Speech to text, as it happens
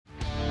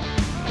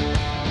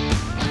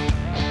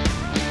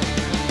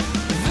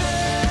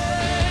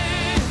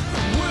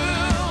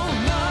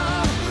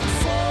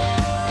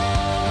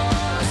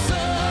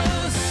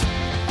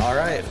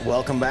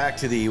Welcome back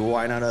to the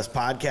Why Not Us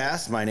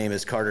podcast. My name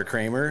is Carter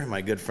Kramer.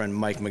 My good friend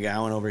Mike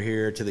McGowan over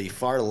here to the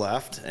far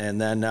left. And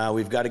then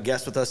we've got a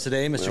guest with us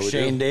today, Mr.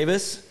 Shain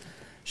Davis.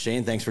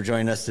 Shane, thanks for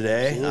joining us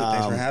today. Absolutely.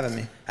 Thanks for having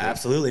me.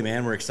 Absolutely,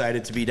 man. We're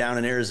excited to be down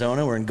in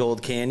Arizona. We're in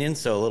Gold Canyon,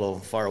 so a little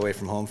far away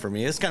from home for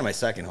me. It's kind of my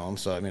second home,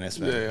 so I mean, I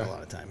spend a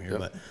lot of time here.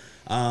 Yep.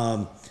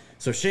 But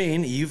so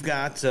Shane, you've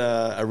got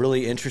a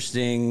really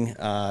interesting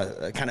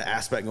kind of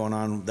aspect going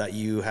on that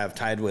you have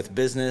tied with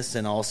business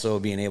and also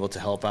being able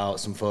to help out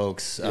some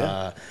folks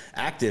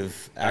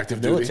active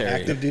military.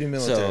 Active duty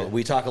military. So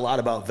we talk a lot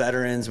about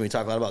veterans, and we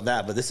talk a lot about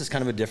that, but this is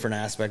kind of a different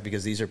aspect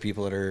because these are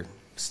people that are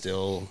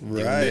still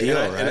right.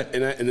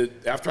 And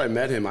after I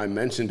met him, I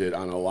mentioned it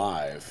on a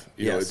live.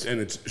 You know, it's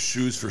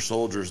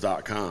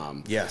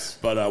shoesforsoldiers.com. Yes.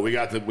 But we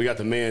got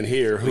the man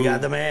here who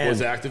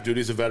was active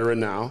duty, is a veteran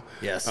now.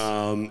 Yes.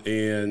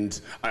 And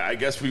I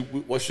guess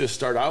let's just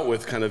start out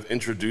with kind of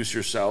introduce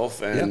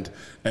yourself and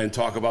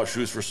talk about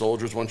Shoes for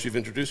Soldiers once you've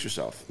introduced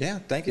yourself. Yeah,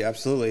 thank you.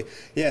 Absolutely.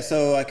 Yeah,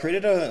 so I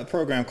created a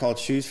program called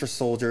Shoes for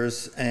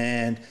Soldiers,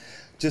 and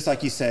just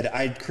like you said,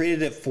 I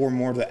created it for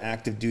more of the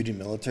active duty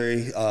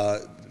military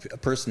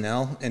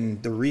personnel,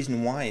 and the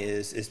reason why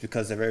is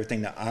because of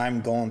everything that I'm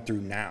going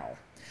through now.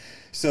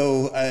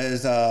 So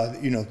as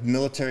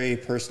military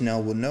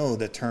personnel will know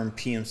the term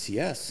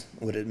PMCS,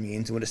 what it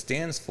means, what it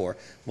stands for.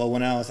 Well,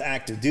 when I was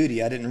active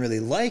duty, I didn't really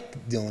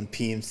like doing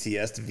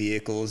PMCS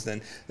vehicles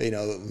and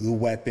the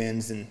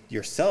weapons and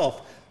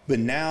yourself. But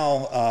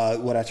now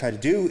what I try to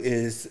do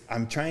is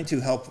I'm trying to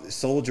help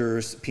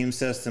soldiers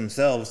PMCS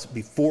themselves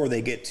before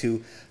they get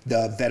to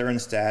the veteran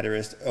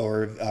status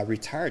or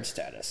retired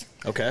status.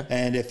 Okay.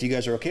 And if you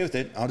guys are okay with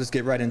it, I'll just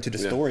get right into the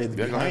story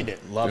behind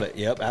it. Love it.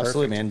 Yep.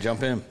 Absolutely, man.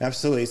 Jump in.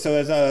 Absolutely. So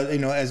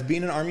as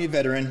being an Army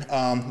veteran,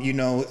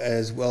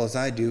 as well as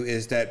I do,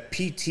 is that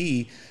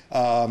PT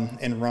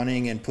and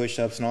running and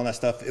push-ups and all that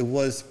stuff, it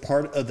was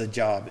part of the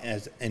job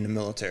as in the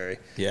military.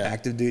 Yeah.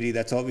 Active duty,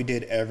 that's all we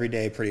did every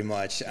day pretty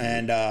much.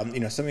 And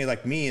somebody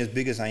like me, as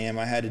big as I am,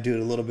 I had to do it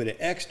a little bit of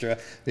extra,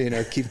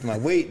 keep my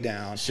weight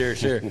down. Sure.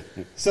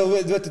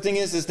 So but the thing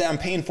is that I'm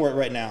paying for it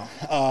right now.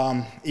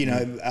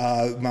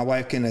 My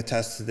wife can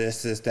attest to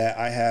this, is that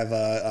I have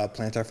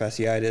plantar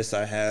fasciitis,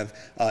 I have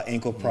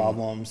ankle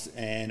problems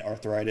and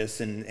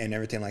arthritis and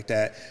everything like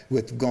that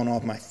with going on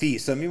with my feet.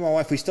 So me and my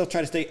wife, we still try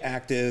to stay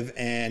active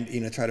and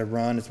try to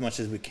run as much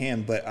as we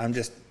can, but I'm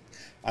just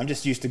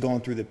used to going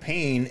through the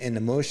pain and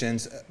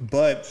emotions.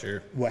 But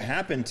what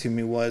happened to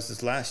me was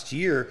this last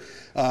year,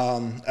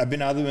 I've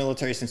been out of the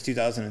military since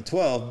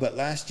 2012, but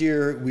last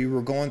year we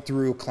were going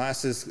through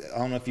classes. I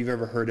don't know if you've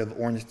ever heard of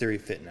Orange Theory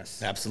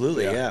Fitness.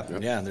 Absolutely,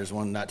 yeah. There's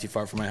one not too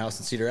far from my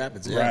house in Cedar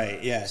Rapids. Yeah.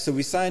 Right, yeah. So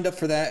we signed up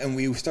for that and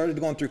we started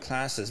going through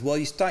classes. Well,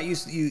 you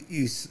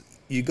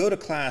go to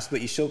class,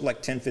 but you show up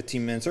like 10,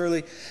 15 minutes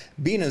early.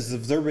 Being as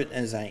observant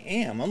as I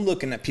am, I'm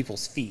looking at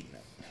people's feet.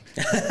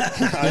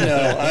 I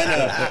know.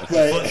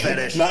 Foot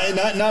fetish.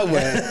 Not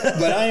wet,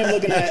 but I'm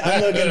looking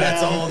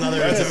That's a whole other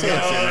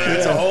discussion.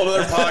 It's a whole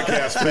other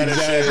podcast.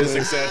 Fetishes,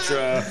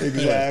 etc.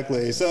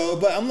 Exactly. So,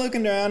 but I'm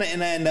looking around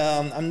and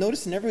I'm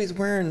noticing everybody's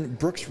wearing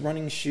Brooks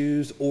running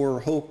shoes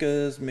or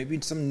Hoka's, maybe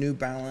some New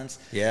Balance.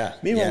 Yeah.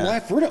 Me and my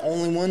wife, we're the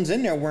only ones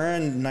in there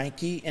wearing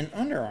Nike and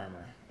Under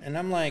Armour, and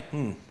I'm like,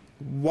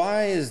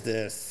 why is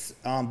this?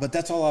 But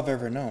that's all I've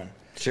ever known.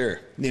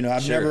 Sure.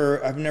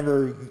 I've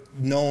never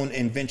known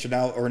and ventured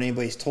out, or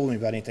anybody's told me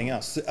about anything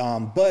else.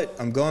 But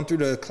I'm going through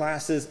the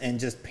classes and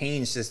just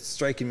pain's just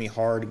striking me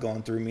hard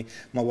going through me.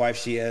 My wife,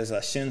 she has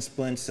a shin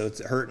splint, so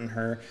it's hurting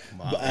her.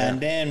 Wow. And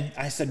then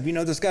I said,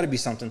 there's got to be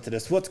something to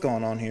this. What's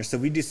going on here? So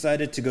we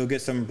decided to go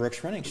get some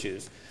Brooks running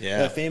shoes.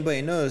 Yeah. If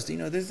anybody knows,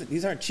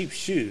 these aren't cheap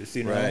shoes.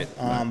 Right.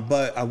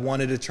 But I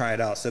wanted to try it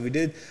out. So we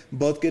did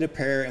both get a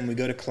pair, and we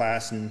go to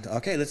class, and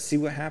okay, let's see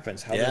what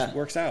happens, how this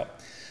works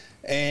out.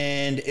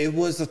 And it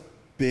was a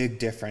big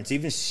difference.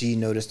 Even she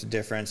noticed a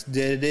difference.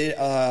 Did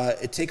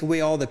it take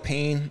away all the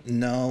pain?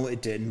 No,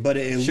 it didn't. But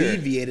it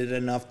alleviated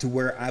enough to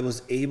where I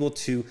was able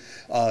to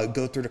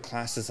go through the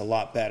classes a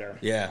lot better.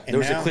 Yeah, and there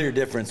was a clear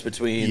difference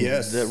between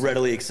the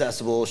readily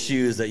accessible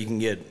shoes that you can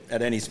get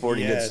at any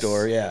sporting goods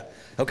store. Yeah.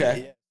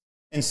 Okay. Yeah.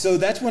 And so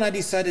that's when I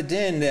decided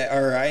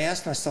I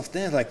asked myself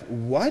then, like,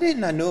 why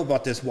didn't I know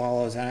about this while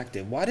I was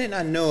active? Why didn't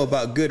I know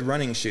about good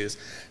running shoes?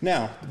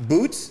 Now,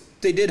 boots,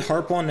 they did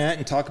harp on that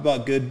and talk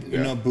about good,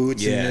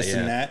 boots and this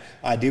and that.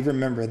 I do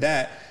remember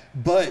that.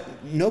 But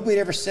nobody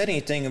ever said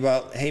anything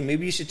about, hey,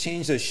 maybe you should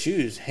change those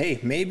shoes. Hey,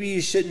 maybe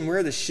you shouldn't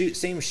wear the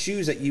same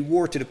shoes that you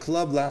wore to the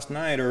club last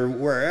night or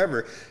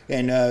wherever.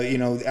 And,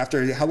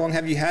 after how long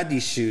have you had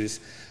these shoes?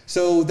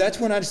 So that's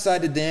when I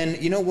decided then,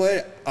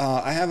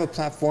 I have a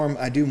platform,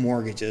 I do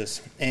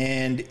mortgages.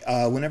 And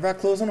whenever I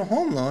close on a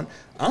home loan,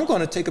 I'm going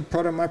to take a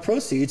part of my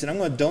proceeds and I'm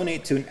going to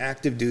donate to an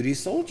active duty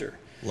soldier.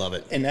 Love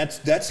it. And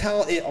that's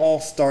how it all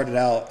started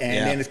out.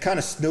 And it's kind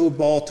of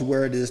snowballed to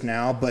where it is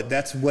now, but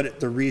that's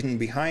the reason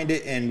behind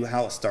it and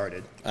how it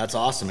started. That's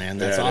awesome, man.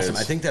 That's awesome.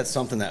 I think that's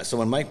something so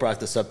when Mike brought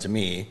this up to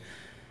me,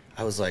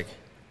 I was like,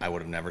 I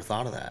would have never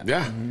thought of that.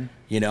 Yeah.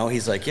 Mm-hmm.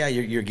 He's like,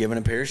 you're given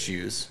a pair of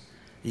shoes.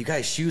 You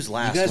guys, shoes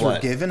last. You guys what?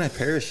 were given a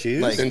pair of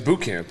shoes? Like, in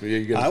boot camp.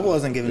 I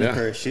wasn't given a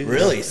pair of shoes.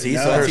 Really? See,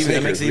 no, so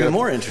that makes it even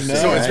more interesting.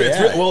 So right?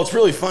 it's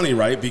really funny,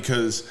 right?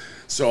 Because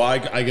so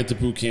I get to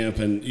boot camp,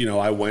 and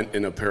I went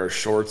in a pair of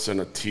shorts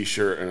and a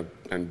t-shirt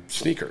and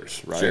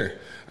sneakers, right? Sure.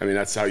 I mean,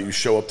 that's how you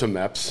show up to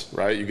MEPS,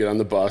 right? You get on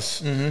the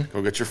bus,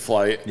 go get your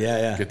flight,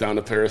 get down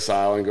to Paris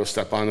Isle and go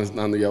step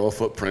on the yellow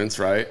footprints,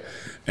 right?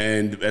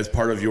 And as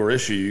part of your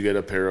issue, you get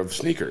a pair of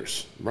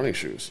sneakers, running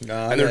shoes. And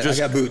I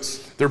got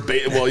boots. They're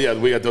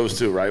we got those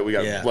too, right? We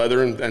got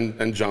leather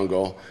and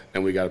jungle,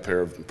 and we got a pair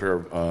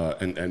of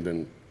and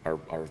then our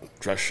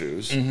dress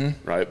shoes,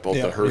 right?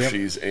 Both the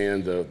Hershey's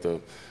and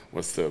the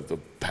what's the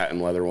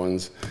patent leather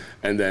ones,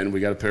 and then we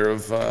got a pair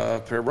of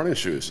running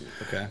shoes.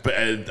 Okay. But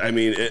I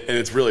mean, and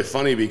it's really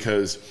funny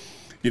because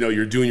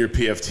you're doing your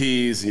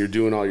PFTs and you're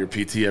doing all your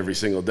PT every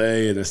single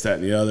day and this, that,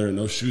 and the other, and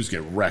those shoes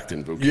get wrecked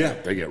in boot camp.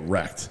 Yeah. They get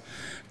wrecked.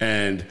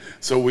 And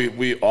so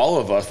we all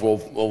of us,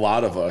 well, a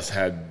lot of us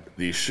had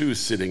these shoes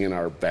sitting in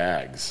our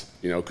bags,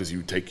 because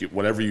you take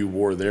whatever you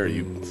wore there,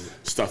 you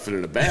stuff it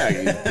in a bag,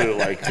 and you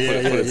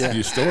put it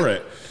you store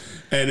it.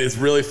 And it's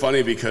really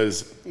funny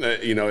because,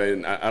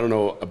 and I don't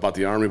know about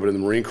the Army, but in the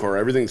Marine Corps,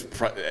 everything's,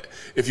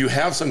 if you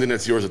have something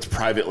that's yours, it's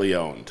privately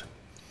owned.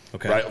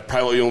 Okay. Right?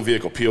 Privately owned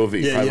vehicle,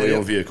 POV, privately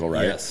owned vehicle,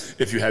 right? Yes.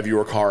 If you have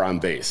your car on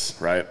base,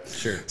 right?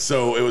 Sure.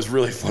 So it was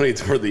really funny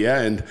toward the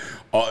end,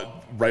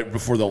 right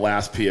before the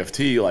last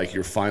PFT, like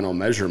your final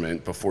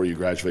measurement before you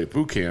graduate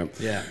boot camp.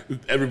 Yeah.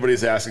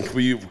 Everybody's asking,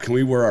 can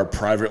we wear our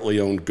privately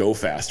owned Go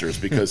Fasters,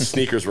 because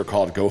sneakers were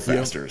called Go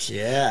Fasters.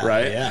 Yeah.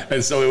 Right. Yeah.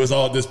 And so it was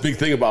all this big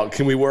thing about,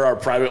 can we wear our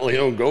privately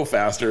owned Go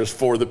Fasters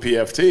for the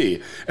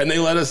PFT? And they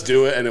let us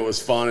do it, and it was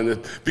fun.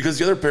 And because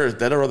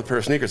that other pair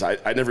of sneakers,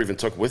 I never even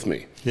took with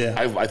me. Yeah.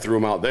 I threw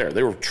them out there.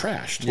 They were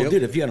trashed. Well,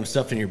 dude, if you had them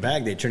stuffed in your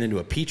bag, they turn into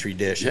a petri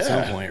dish at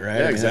some point, right?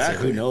 Yeah,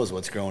 exactly. Who knows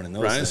what's growing in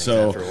those things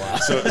So after a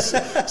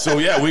while.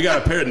 so yeah, we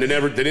got a pair, and they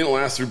didn't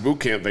last through boot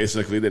camp.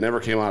 Basically, they never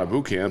came out of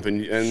boot camp,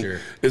 and Sure.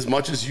 as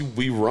much as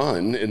we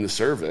run in the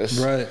service,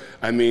 right?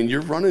 I mean,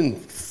 you're running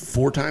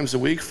 4 times a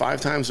week,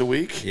 5 times a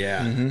week.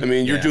 Yeah. I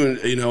mean, you're doing,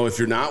 if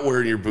you're not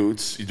wearing your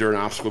boots during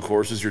obstacle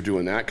courses, you're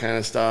doing that kind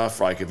of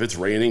stuff. Like if it's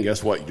raining,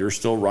 guess what? You're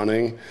still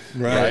running,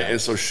 right? And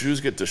so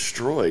shoes get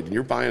destroyed, and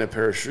you're buying a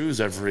pair of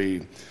shoes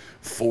every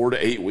 4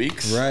 to 8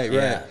 weeks. Right.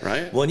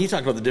 Well, and you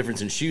talked about the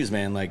difference in shoes,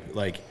 man.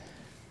 Like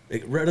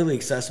readily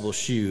accessible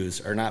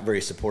shoes are not very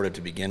supportive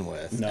to begin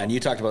with. No. And you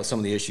talked about some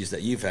of the issues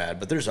that you've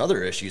had, but there's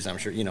other issues, I'm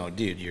sure,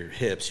 dude, your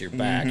hips, your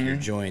back, your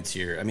joints,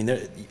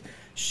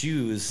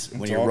 shoes,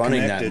 when you're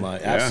running connected. that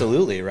much,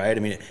 absolutely, right? I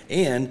mean,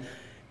 and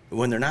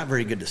when they're not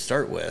very good to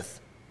start with,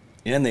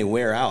 and they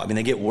wear out, I mean,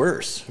 they get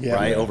worse,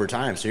 right, over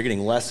time. So you're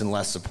getting less and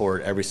less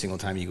support every single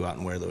time you go out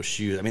and wear those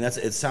shoes. I mean,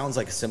 it sounds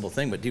like a simple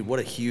thing, but dude, what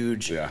a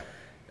huge...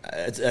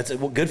 It's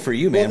good for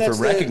you, man,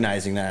 for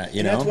recognizing that,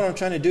 That's what I'm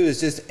trying to do, is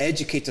just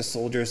educate the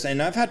soldiers.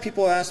 And I've had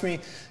people ask me,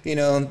 the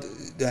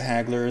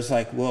hagglers,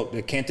 like, well,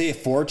 can't they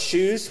afford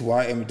shoes?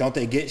 Why? I mean, don't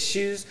they get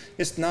shoes?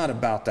 It's not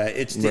about that.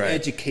 It's the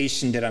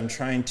education that I'm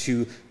trying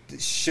to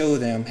show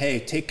them. Hey,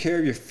 take care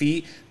of your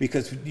feet,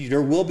 because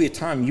there will be a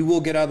time you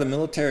will get out of the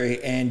military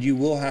and you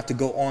will have to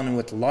go on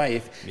with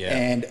life.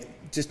 And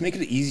just make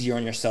it easier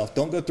on yourself.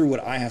 Don't go through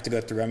what I have to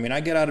go through. I mean, I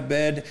get out of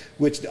bed,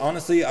 which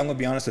honestly, I'm gonna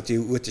be honest with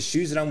you, with the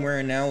shoes that I'm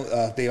wearing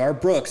now, they are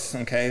Brooks,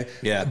 okay?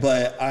 Yeah.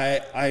 But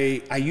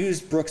I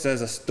use Brooks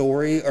as a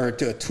story, or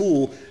to a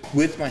tool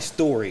with my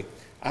story.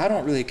 I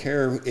don't really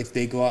care if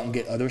they go out and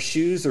get other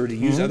shoes or to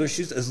use other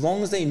shoes, as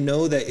long as they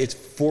know that it's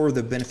for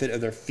the benefit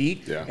of their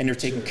feet and they're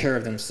taking care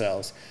of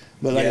themselves.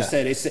 But like I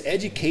said, it's the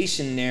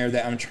education there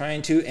that I'm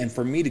trying to, and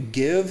for me to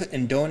give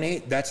and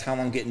donate, that's how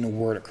I'm getting the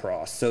word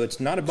across. So it's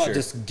not about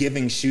just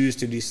giving shoes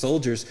to these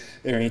soldiers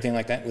or anything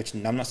like that, which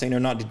I'm not saying they're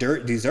not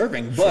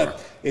deserving,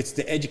 but it's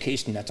the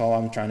education. That's all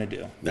I'm trying to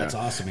do. That's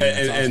awesome, man.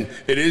 That's awesome. And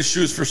it is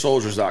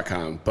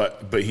shoesforsoldiers.com,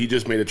 but he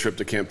just made a trip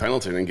to Camp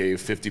Pendleton and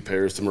gave 50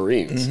 pairs to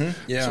Marines.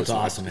 Yeah, so that's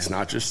awesome. It's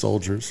not just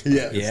soldiers.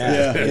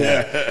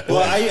 Yeah.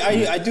 Well,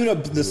 I do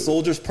the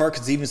soldiers part,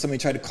 because even somebody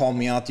tried to call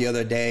me out the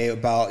other day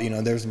about,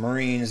 there's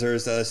Marines, there's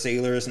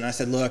sailors, and I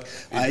said, look,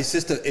 it's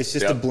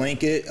just a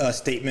blanket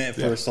statement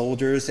for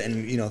soldiers,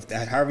 and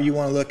however you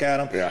want to look at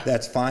them,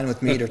 that's fine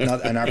with me. There's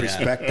not, and I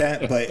respect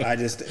that, but I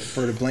just,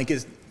 for the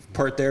blanket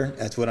part there,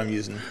 that's what I'm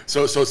using.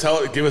 So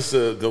give us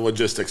the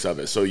logistics of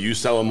it. So you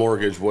sell a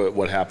mortgage,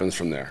 what happens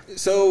from there?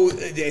 So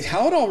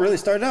how it all really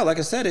started out, like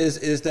I said,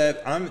 is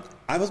that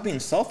I was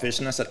being selfish,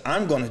 and I said,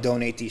 I'm going to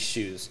donate these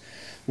shoes.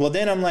 Well,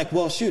 then I'm like,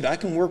 well, shoot, I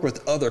can work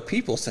with other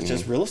people, such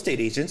as real estate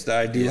agents that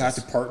I do have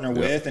to partner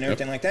with and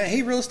everything like that.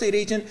 Hey, real estate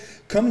agent,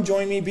 come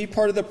join me, be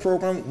part of the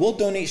program. We'll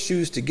donate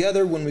shoes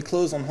together when we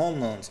close on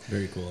home loans.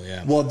 Very cool,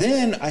 yeah. Well,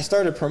 then I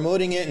started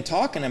promoting it and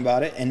talking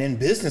about it, and then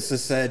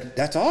businesses said,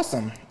 that's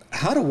awesome.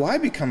 how do I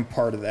become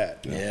part of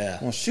that? Yeah.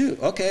 Well, shoot.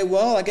 Okay.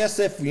 Well, I guess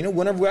if,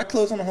 whenever I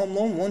close on a home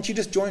loan, why don't you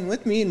just join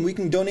with me and we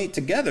can donate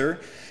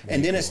together?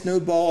 And then it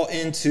snowballed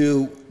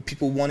into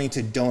people wanting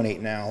to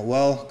donate now.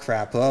 Well,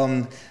 crap.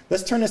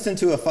 Let's turn this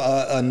into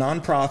a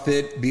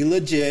nonprofit, be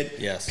legit.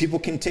 Yes. People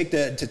can take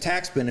the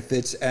tax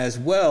benefits as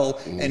well.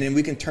 And then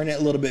we can turn it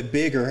a little bit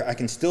bigger. I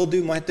can still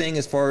do my thing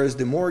as far as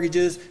the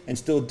mortgages and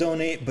still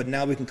donate, but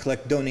now we can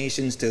collect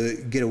donations to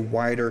get a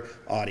wider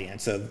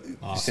audience of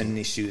sending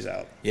these shoes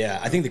out. Yeah,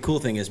 I think the cool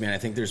thing is, man, I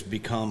think there's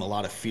become a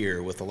lot of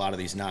fear with a lot of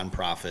these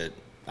nonprofit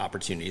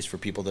opportunities for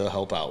people to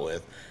help out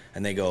with.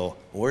 And they go,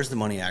 where's the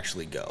money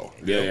actually go?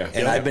 Yeah.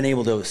 And I've been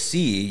able to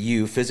see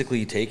you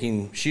physically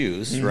taking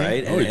shoes,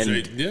 right?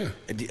 And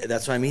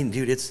that's what I mean,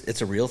 dude.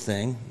 It's a real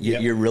thing.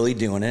 You're really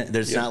doing it.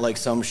 There's not like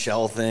some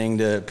shell thing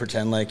to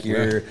pretend like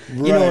you're.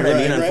 You know what I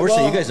mean?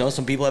 Unfortunately, you guys know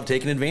some people have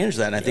taken advantage of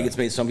that, and I think it's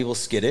made some people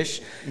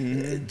skittish.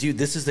 Dude,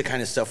 this is the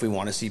kind of stuff we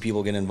want to see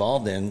people get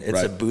involved in.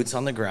 It's a boots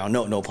on the ground.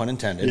 No pun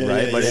intended,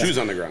 right? But shoes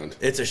on the ground.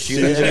 It's a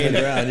shoes on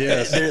the ground.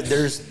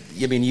 Yes.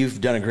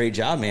 You've done a great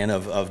job, man,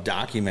 of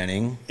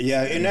documenting.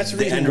 Yeah, and that's the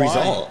reason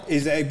why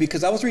is that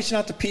because I was reaching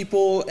out to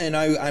people and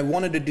I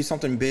wanted to do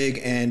something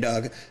big, and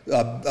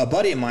a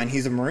buddy of mine,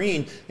 he's a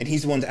Marine, and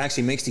he's the one that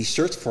actually makes these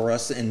shirts for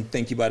us. And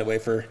thank you, by the way,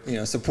 for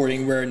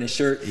supporting wearing the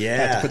shirt. Yeah, I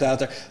have to put that out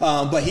there.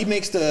 But he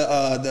makes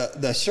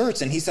the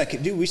shirts, and he's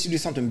like, dude, we should do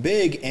something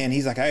big. And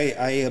he's like,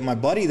 my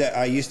buddy that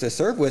I used to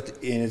serve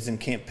with is in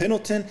Camp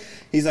Pendleton.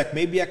 He's like,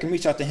 maybe I can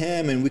reach out to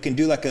him and we can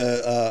do like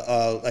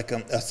a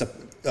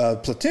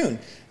platoon.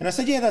 And I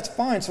said, yeah, that's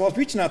fine. So I was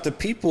reaching out to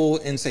people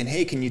and saying,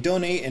 hey, can you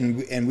donate?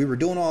 And we were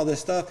doing all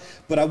this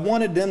stuff, but I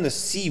wanted them to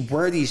see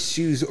where these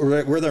shoes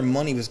or where their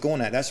money was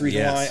going at. That's the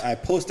reason why I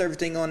post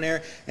everything on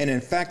there. And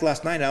in fact,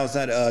 last night I was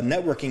at a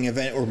networking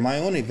event, or my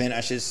own event,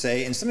 I should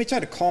say, and somebody tried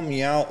to call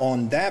me out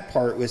on that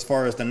part as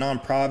far as the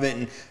nonprofit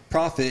and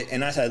profit.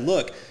 And I said,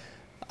 look,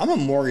 I'm a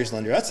mortgage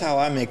lender. That's how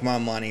I make my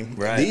money.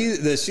 Right.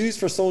 The shoes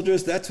for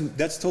soldiers, that's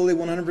totally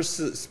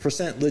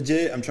 100%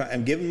 legit.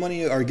 I'm giving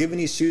money or giving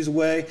these shoes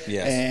away.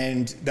 Yes.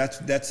 And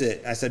that's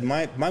it. I said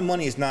my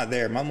money is not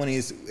there. My money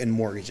is in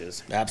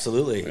mortgages.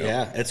 Absolutely.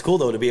 Yeah. It's cool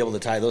though to be able to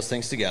tie those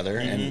things together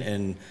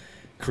and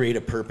create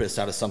a purpose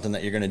out of something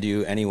that you're going to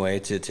do anyway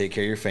to take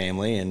care of your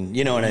family. And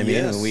you know what I mean?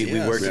 Yes, we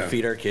work to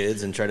feed our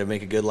kids and try to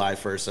make a good life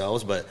for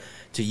ourselves, but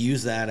to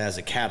use that as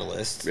a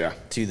catalyst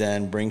to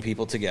then bring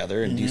people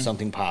together and do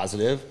something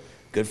positive.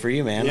 Good for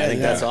you, man. I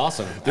think that's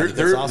awesome.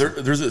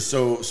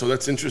 So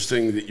that's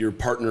interesting that you're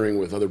partnering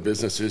with other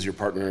businesses. You're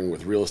partnering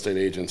with real estate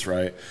agents,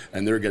 right?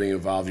 And they're getting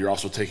involved. You're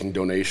also taking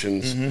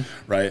donations,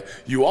 right?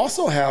 You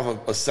also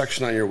have a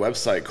section on your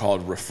website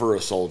called Refer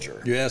a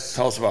Soldier. Yes.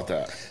 Tell us about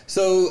that.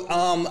 So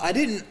I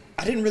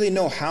didn't really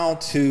know how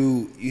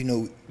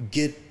to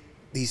get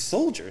these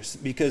soldiers,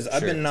 because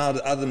I've been out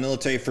of the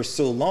military for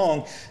so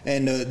long,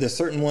 and the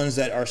certain ones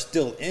that are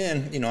still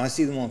in, I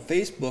see them on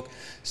Facebook.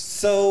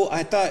 So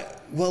I thought,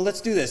 well,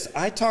 let's do this.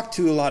 I talk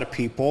to a lot of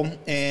people,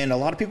 and a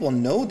lot of people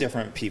know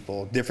different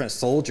people, different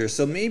soldiers.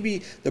 So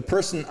maybe the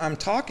person I'm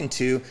talking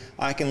to,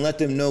 I can let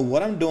them know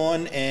what I'm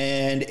doing,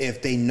 and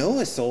if they know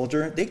a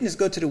soldier, they can just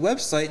go to the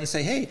website and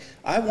say, hey,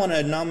 I want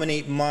to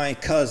nominate my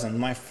cousin,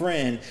 my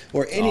friend,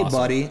 or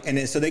anybody, and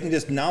then, so they can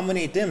just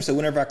nominate them. So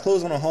whenever I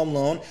close on a home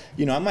loan,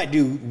 I might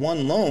do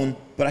one loan,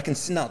 but I can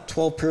send out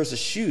 12 pairs of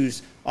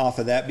shoes off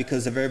of that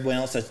because of everyone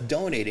else that's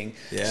donating.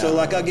 Yeah. So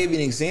like I'll give you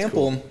an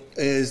example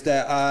is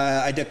that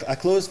I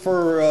closed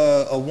for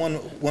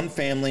one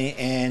family,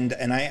 and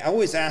I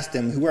always ask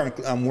them who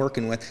I'm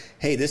working with,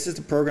 hey, this is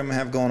the program I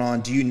have going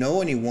on. Do you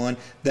know anyone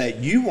that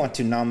you want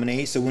to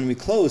nominate? So when we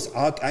close,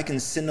 I can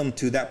send them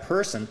to that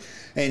person.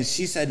 And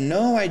she said,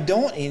 no, I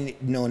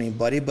don't know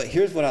anybody, but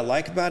here's what I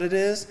like about it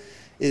is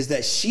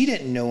that she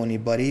didn't know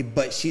anybody,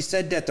 but she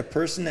said that the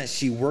person that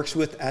she works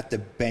with at the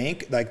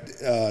bank, like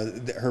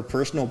her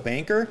personal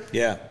banker,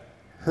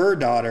 her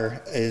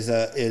daughter is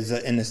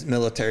in the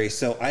military.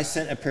 So I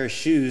sent a pair of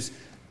shoes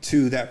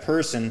to that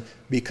person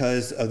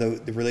because of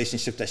the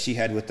relationship that she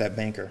had with that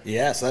banker.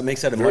 Yeah, so that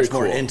makes that a much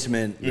more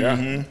intimate.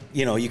 Yeah.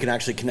 You can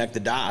actually connect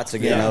the dots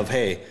again of,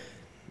 hey,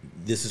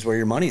 this is where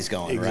your money's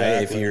going,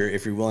 right?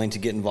 If you're willing to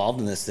get involved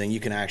in this thing,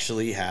 you can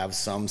actually have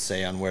some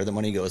say on where the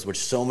money goes, which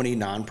so many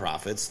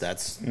nonprofits,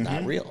 that's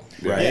not real,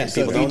 right? Yeah,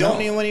 so if you don't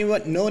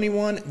know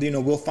anyone,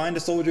 we'll find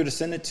a soldier to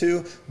send it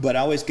to, but I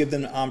always give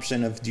them the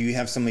option of, do you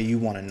have somebody you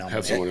want to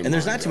nominate? And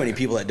there's not too many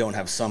people that don't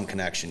have some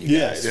connection,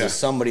 guys. So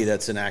somebody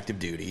that's in active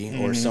duty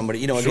or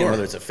somebody,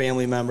 whether it's a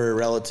family member, a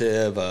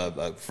relative,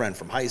 a friend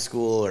from high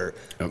school or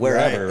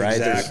wherever, right?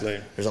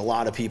 Exactly. There's a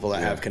lot of people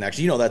that have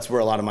connections. That's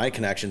where a lot of my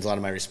connections, a lot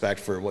of my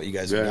respect for what you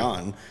guys have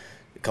done,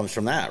 it comes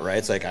from that, right?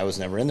 It's like I was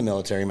never in the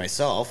military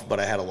myself, but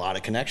I had a lot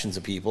of connections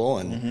of people,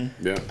 and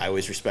I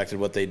always respected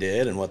what they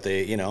did and what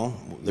they,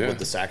 what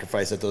the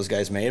sacrifice that those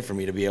guys made for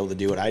me to be able to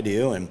do what I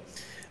do. And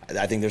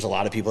I think there's a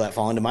lot of people that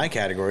fall into my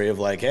category of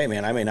like, hey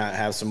man, I may not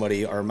have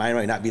somebody, or I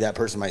might not be that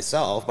person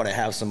myself, but I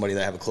have somebody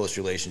that I have a close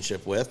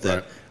relationship with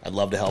that I'd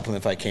love to help them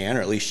if I can,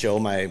 or at least show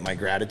my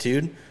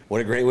gratitude. What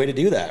a great way to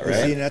do that,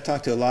 right? See, and I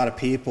talked to a lot of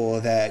people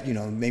that,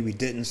 maybe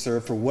didn't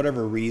serve for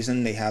whatever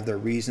reason. They have their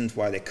reasons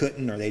why they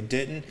couldn't or they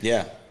didn't.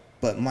 Yeah.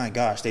 But my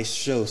gosh, they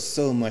show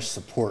so much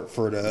support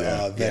for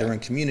the veteran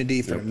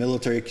community, for the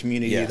military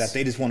community, that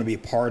they just want to be a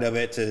part of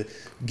it, to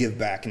give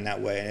back in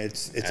that way. And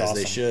it's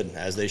awesome.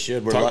 As they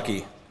should. We're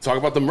lucky. Talk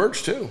about the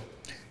merch too.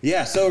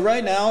 Yeah, so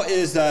right now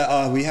is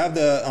we have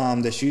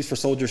the Shoes for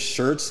Soldiers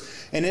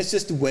shirts, and it's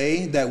just a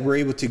way that we're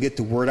able to get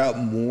the word out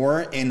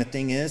more. And the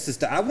thing is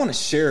that I want to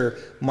share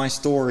my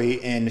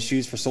story and the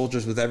Shoes for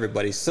Soldiers with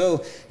everybody.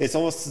 So it's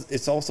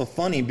also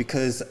funny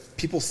because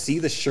people see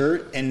the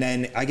shirt, and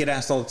then I get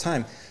asked all the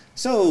time,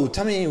 so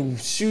tell me,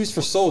 Shoes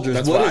for Soldiers.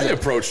 That's why I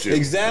approached you.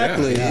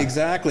 Exactly.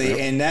 Yep.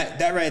 And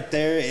that right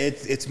there,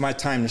 it's my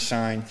time to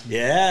shine.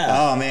 Yeah.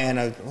 Oh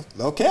man.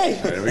 Okay.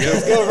 There we go.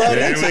 Let's go right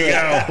There into we it.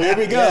 go. Here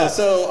we go. Yeah.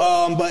 So,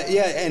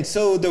 and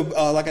so the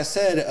like I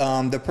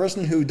said, the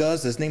person who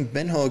does this named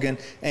Ben Hogan,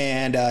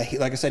 and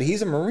like I said,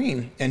 he's a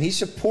Marine, and he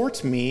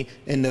supports me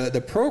in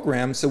the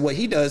program. So what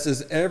he does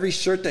is every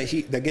shirt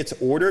that gets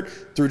ordered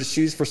through the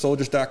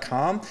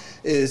shoesforsoldiers.com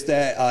is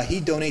that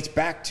he donates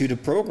back to the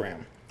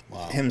program.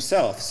 Wow.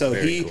 Himself. So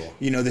Very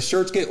cool. The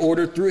shirts get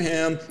ordered through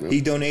him. Yep.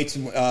 He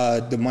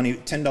donates the money,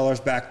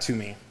 $10 back to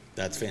me.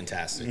 That's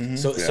fantastic. Mm-hmm.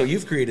 So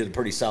you've created a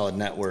pretty solid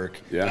network.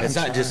 Yeah. It's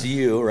not just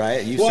you,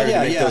 right? You started to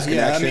make those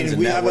connections.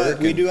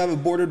 We do have a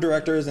board of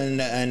directors,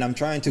 and I'm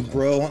trying to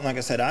grow. Like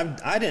I said,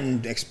 I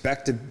didn't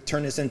expect to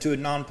turn this into a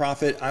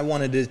nonprofit. I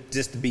wanted it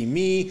just to be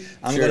me.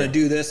 I'm going to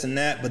do this and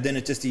that, but then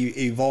it just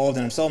evolved,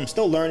 and I'm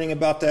still learning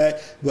about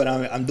that. But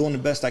I'm doing the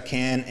best I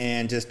can,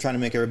 and just trying to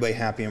make everybody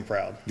happy and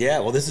proud. Yeah.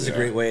 Well, this is a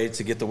great way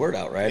to get the word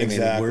out, right?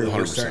 Exactly. I mean,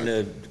 we're starting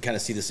to kind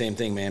of see the same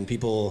thing, man.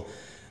 People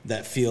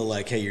that feel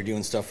like, hey, you're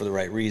doing stuff for the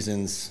right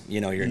reasons,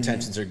 your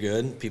intentions are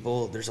good.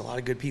 There's a lot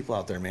of good people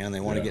out there, man. They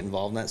want to get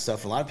involved in that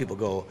stuff. A lot of people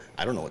go,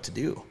 I don't know what to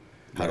do.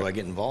 How do I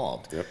get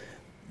involved? Yep.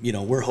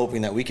 We're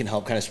hoping that we can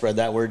help kind of spread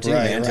that word too,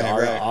 to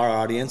our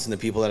audience and the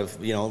people that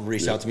have,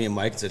 reached out to me and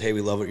Mike and said, hey,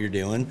 we love what you're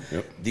doing.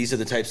 Yep. These are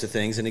the types of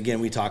things. And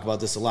again, we talk about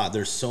this a lot.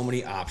 There's so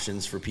many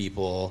options for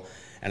people,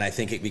 and I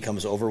think it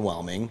becomes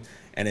overwhelming.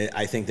 And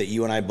I think that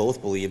you and I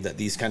both believe that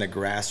these kind of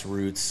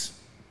grassroots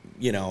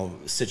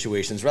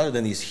situations, rather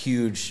than these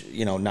huge,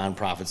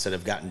 nonprofits that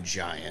have gotten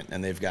giant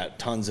and they've got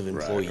tons of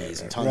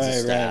employees and tons of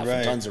staff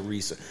and tons of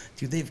research.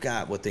 Dude, they've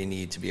got what they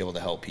need to be able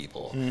to help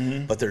people.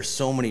 Mm-hmm. But there's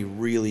so many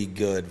really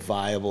good,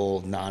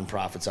 viable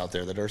nonprofits out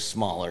there that are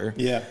smaller.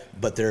 Yeah.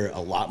 But a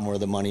lot more of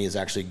the money is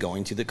actually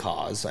going to the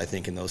cause, I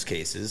think, in those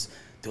cases.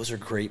 Those are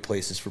great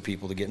places for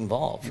people to get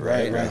involved,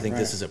 right? I think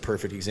this is a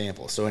perfect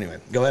example. So anyway,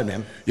 go ahead,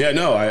 man. Yeah,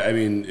 no, I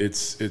mean,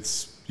 it's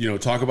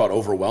talk about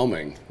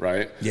overwhelming,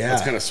 right? Yeah.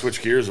 Let's kind of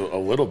switch gears a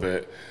little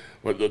bit.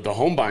 But the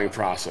home buying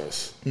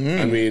process,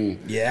 I mean,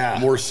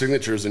 more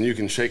signatures than you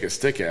can shake a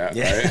stick at,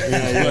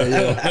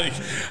 right?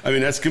 I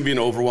mean, that's going to be an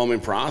overwhelming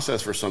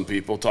process for some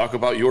people. Talk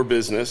about your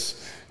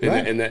business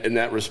in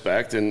that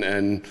respect.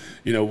 And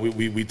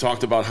we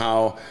talked about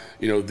how,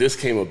 this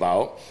came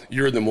about.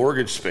 You're in the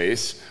mortgage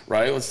space,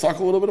 right? Let's talk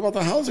a little bit about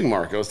the housing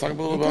market. Let's talk a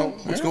little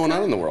about what's going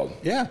on in the world.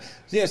 Yeah.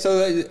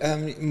 So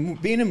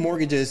being in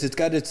mortgages, it's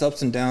got its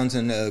ups and downs,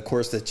 and of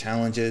course the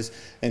challenges.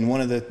 And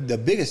one of the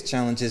biggest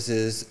challenges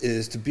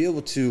is to be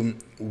able to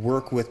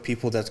work with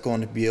people that's going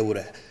to be able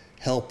to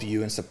help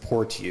you and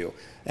support you.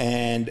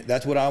 And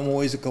that's what I'm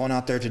always going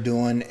out there to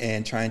doing,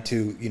 and trying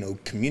to,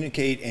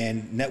 communicate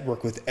and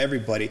network with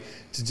everybody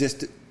to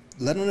just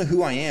let them know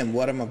who I am,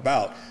 what I'm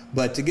about.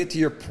 But to get to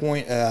your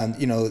point,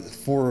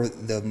 for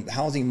the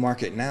housing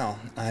market now,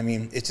 I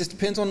mean, it just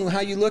depends on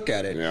how you look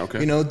at it. Yeah,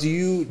 okay. Do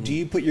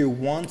you put your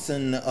wants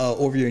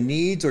over your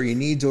needs, or your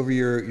needs over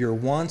your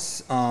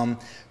wants?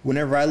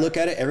 Whenever I look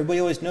at it, everybody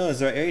always knows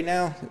that right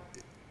now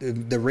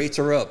the rates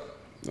are up.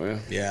 Oh, yeah.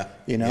 Yeah.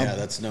 Yeah,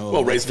 that's no.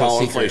 Well, rates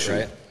follow inflation,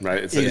 right?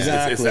 Right. It's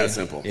that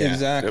simple. Yeah.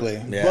 Exactly.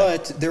 Yep. Yeah.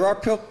 But there are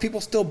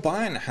people still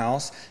buying a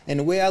house, and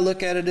the way I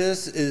look at it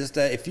is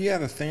that if you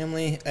have a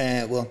family,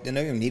 you don't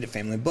even need a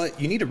family, but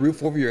you need a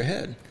roof over your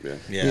head.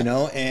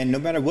 Yeah. And no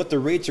matter what the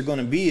rates are going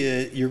to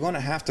be, you're going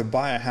to have to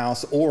buy a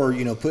house, or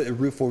put a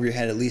roof over your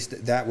head, at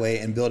least that way,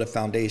 and build a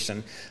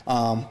foundation.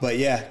 But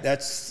yeah,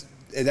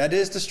 that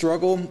is the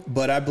struggle,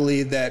 but I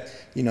believe that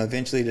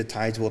eventually the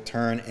tides will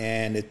turn,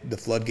 and the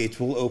floodgates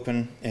will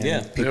open,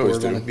 and people are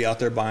going to be out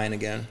there buying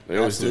again. They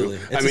always do.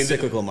 It's a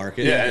cyclical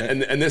market. Yeah,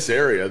 and this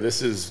area,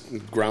 this is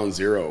ground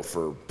zero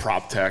for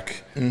prop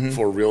tech,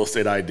 for real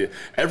estate idea.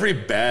 Every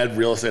bad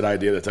real estate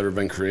idea that's ever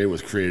been created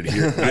was created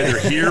here, either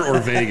here or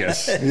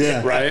Vegas.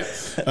 Right.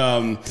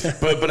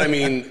 But I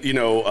mean,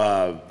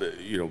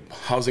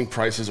 housing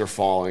prices are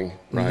falling,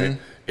 right?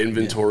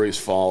 Inventory's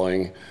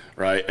falling,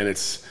 right? And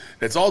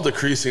it's all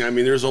decreasing. I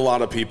mean, there's a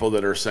lot of people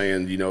that are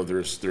saying,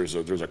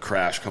 there's a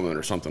crash coming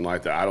or something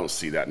like that. I don't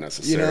see that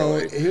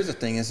necessarily. Here's the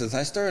thing: is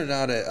I started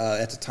out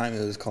at the time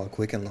it was called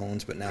Quicken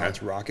Loans, but now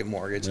it's Rocket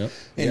Mortgage. Yep.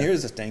 And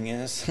here's the thing: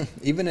 is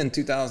even in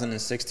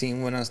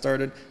 2016 when I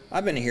started,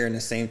 I've been hearing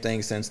the same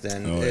thing since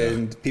then.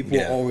 And people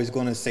are always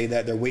going to say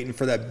that they're waiting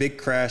for that big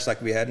crash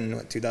like we had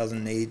in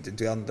 2008 to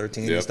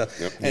 2013 and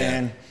stuff.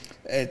 And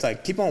it's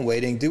like, keep on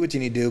waiting, do what you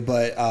need to do,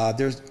 but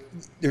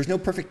there's no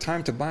perfect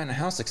time to buy a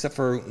house except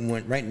for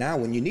right now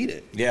when you need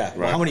it. Yeah. Right.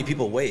 Well, how many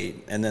people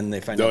wait and then they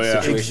find out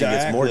the situation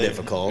gets more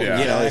difficult?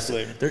 Yeah.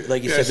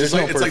 Like you said, there's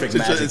no perfect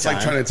magic time. It's like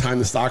trying to time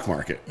the stock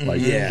market.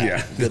 Like,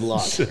 good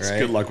luck. Right?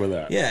 Good luck with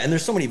that. Yeah, and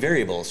there's so many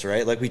variables,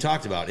 right? Like we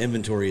talked about,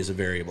 inventory is a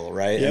variable,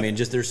 right? Yep. I mean,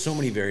 just there's so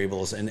many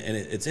variables, and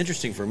it's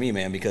interesting for me,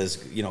 man,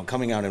 because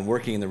coming out and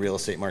working in the real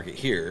estate market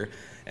here,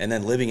 and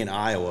then living in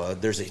Iowa,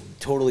 there's a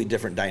totally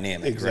different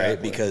dynamic,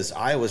 right? Because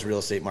Iowa's real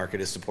estate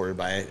market is supported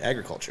by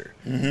agriculture.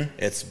 Mm-hmm.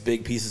 It's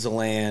big pieces of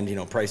land,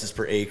 prices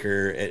per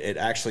acre. It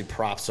actually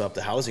props up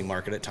the housing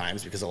market at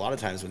times, because a lot of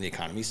times when the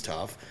economy's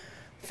tough,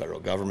 the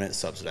federal government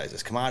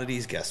subsidizes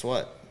commodities. Guess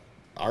what?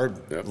 Our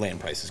land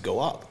prices go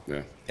up.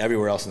 Yeah.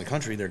 Everywhere else in the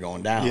country, they're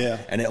going down. Yeah.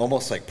 And it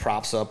almost like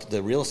props up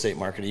the real estate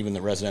market, even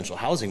the residential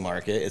housing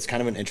market. It's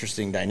kind of an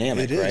interesting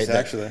dynamic, it is, right?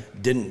 Actually.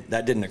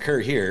 That didn't occur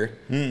here.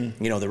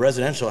 The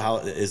residential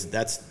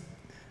that's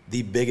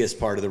the biggest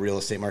part of the real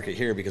estate market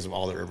here because of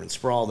all the urban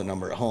sprawl, the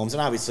number of homes,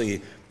 and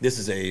obviously this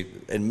is a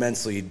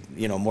immensely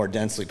more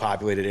densely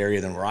populated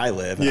area than where I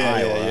live in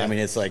Iowa. I mean,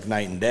 it's like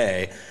night and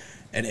day.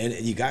 And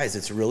you guys,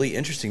 it's really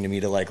interesting to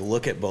me to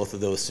look at both of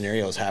those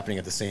scenarios happening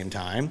at the same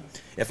time.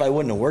 If I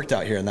wouldn't have worked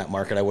out here in that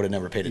market, I would have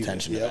never paid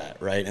attention to that,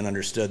 right? And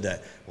understood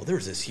that, well, there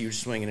was this huge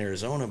swing in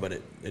Arizona, but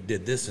it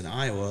did this in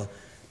Iowa.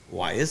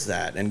 Why is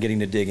that? And getting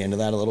to dig into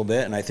that a little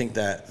bit. And I think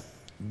that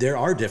there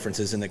are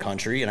differences in the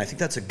country, and I think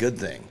that's a good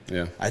thing.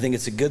 Yeah. I think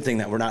it's a good thing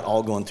that we're not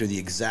all going through the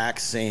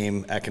exact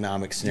same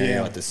economic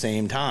scenario at the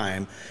same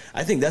time.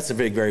 I think that's a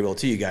big variable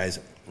too, you guys.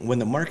 When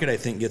the market, I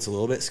think, gets a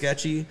little bit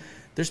sketchy,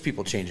 there's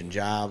people changing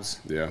jobs.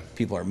 Yeah.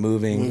 People are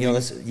moving. You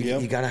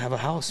got to have a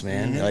house,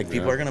 man. Mm-hmm.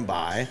 People are going to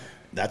buy.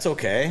 That's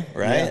okay,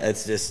 right? Yeah.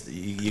 It's just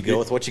you go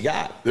with what you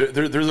got.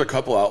 There's a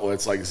couple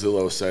outlets, like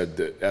Zillow said,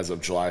 that as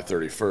of July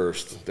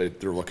 31st,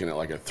 they're looking at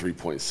like a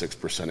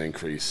 3.6%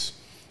 increase,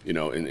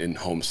 in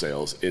home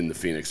sales in the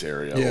Phoenix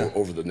area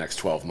over the next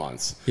 12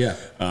 months. Yeah.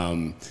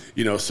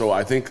 So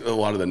I think a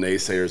lot of the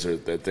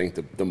naysayers that think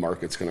the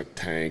market's going to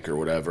tank or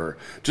whatever,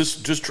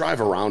 just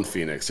drive around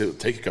Phoenix. It'll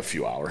take a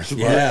few hours.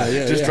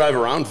 Just drive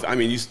around. I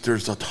mean,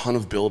 there's a ton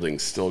of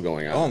buildings still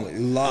going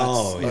on.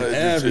 Lots.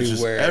 Everywhere. It's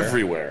just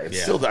everywhere.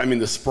 It's still,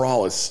 the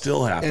sprawl is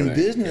still happening. And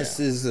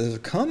businesses are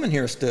coming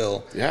here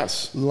still.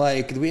 Yes.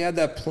 Like we had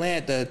that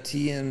plant, the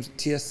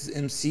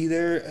TSMC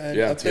there.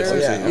 Up TSMC.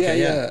 There.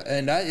 Yeah.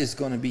 And that is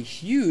going to be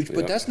huge,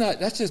 but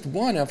that's just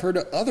one. I've heard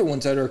of other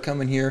ones that are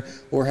coming here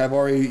or have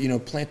already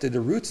planted the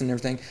roots and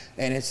everything,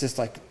 and it's just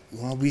like,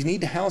 well, we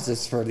need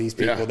houses for these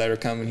people that are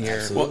coming here.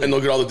 Absolutely. Well, and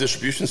look at all the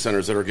distribution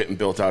centers that are getting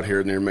built out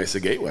here near Mesa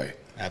Gateway.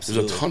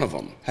 Absolutely. There's a ton of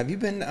them. Have you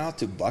been out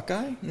to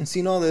Buckeye and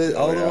seen all the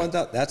ones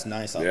out? That's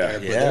nice out there.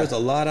 But there's a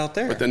lot out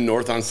there. But then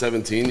north on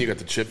 17, you got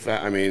the chip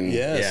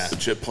the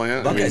chip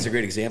plant. Buckeye's a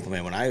great example,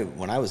 man.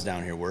 When I was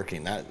down here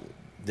working, that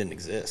didn't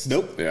exist.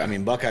 Nope. Yeah. I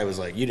mean, Buckeye was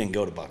like, you didn't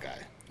go to Buckeye.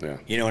 Yeah.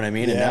 You know what I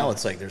mean? Yeah. And now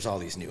it's like there's all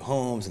these new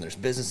homes and there's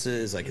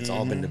businesses, like it's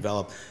all been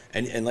developed.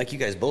 And like you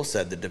guys both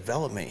said, the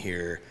development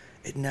here,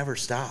 it never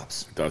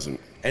stops. It doesn't.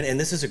 And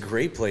this is a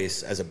great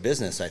place as a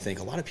business. I think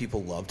a lot of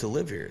people love to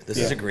live here. This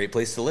is a great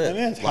place to live. I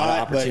mean, it's a lot hot,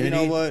 of opportunity. but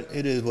you know what?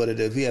 It is what it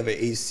is. We have an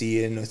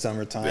AC in the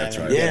summertime. That's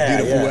right.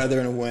 Beautiful weather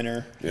in the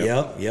winter.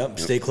 Yep.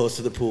 Stay close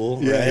to the pool.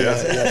 Yeah, right?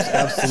 Yes,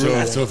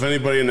 absolutely. So if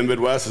anybody in the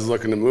Midwest is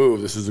looking to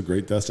move, this is a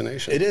great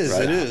destination. It is.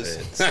 Right? It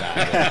is.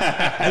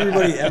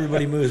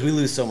 Everybody moves. We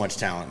lose so much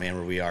talent, man,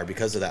 where we are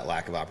because of that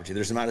lack of opportunity.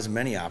 There's not as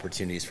many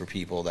opportunities for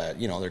people that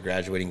they're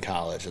graduating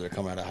college or they're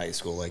coming out of high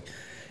school. Like,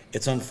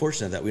 it's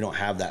unfortunate that we don't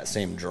have that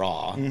same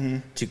draw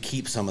to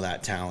keep some of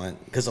that talent,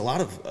 because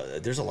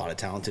there's a lot of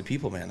talented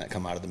people, man, that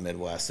come out of the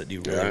Midwest that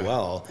do really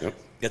well. Yep.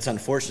 It's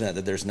unfortunate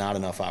that there's not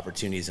enough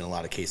opportunities in a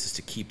lot of cases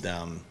to keep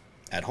them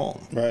at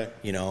home. Right.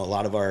 A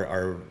lot of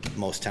our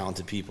most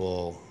talented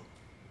people,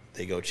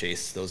 they go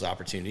chase those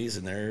opportunities,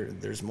 and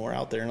there's more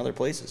out there in other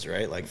places,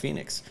 right? Like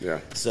Phoenix. Yeah.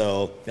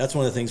 So that's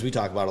one of the things we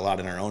talk about a lot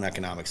in our own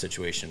economic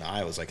situation in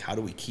Iowa, is like, how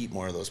do we keep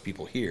more of those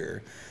people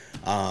here?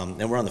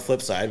 And we're on the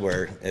flip side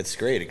where it's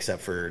great,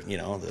 except for,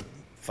 the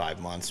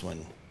 5 months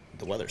when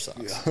the weather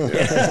sucks.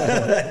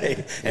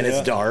 And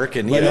it's dark,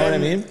 and you know what I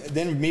mean?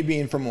 Then me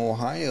being from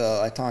Ohio,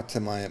 I talked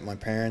to my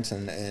parents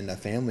and a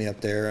family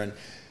up there, and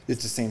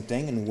it's the same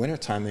thing in the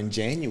wintertime. In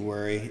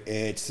January,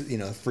 it's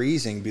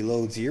freezing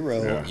below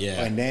zero,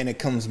 and then it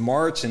comes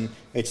March and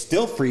it's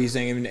still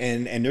freezing,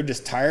 and they're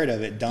just tired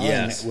of it,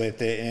 done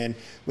with it. And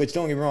which,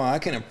 don't get me wrong, I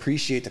can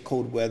appreciate the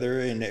cold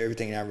weather and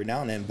everything every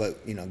now and then,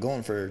 but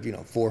going for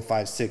 4,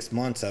 5, 6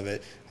 months of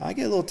it, I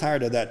get a little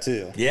tired of that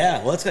too.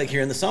 Yeah, well, it's like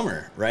here in the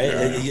summer, right?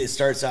 It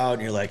starts out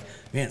and you're like,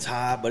 man, it's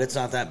hot, but it's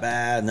not that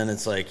bad, and then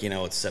it's like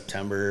it's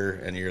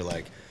September and you're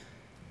like,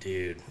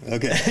 dude.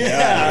 Okay.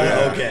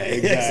 Okay.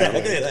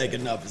 Exactly. Like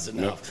enough is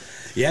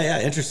enough.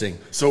 Yeah. Interesting.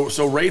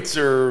 So rates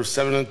are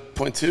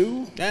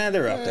 7.2. Yeah,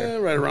 they're up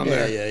there, right around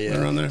there. Yeah. Right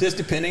around there. Just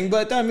depending,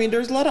 but I mean,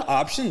 there's a lot of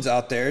options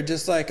out there.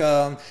 Just like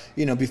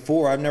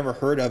before, I've never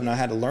heard of, and I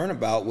had to learn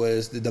about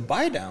was the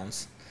buy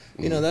downs.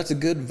 That's a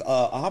good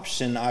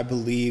option, I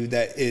believe,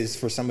 that is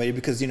for somebody,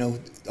 because,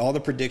 all the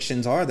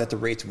predictions are that the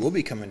rates will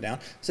be coming down.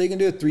 So you can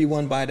do a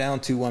 3-1 buy down,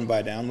 2-1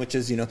 buy down, which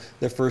is,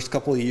 the first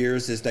couple of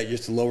years is that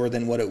it's lower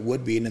than what it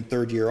would be. And then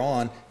third year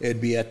on,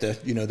 it'd be at the,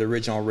 the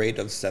original rate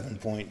of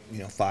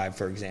 7.5,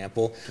 for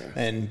example,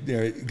 and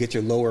get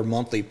your lower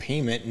monthly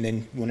payment. And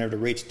then whenever the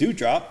rates do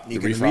drop, you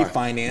can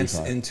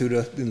refinance into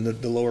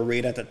the lower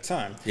rate at that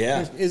time.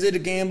 Yeah. Is it a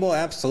gamble?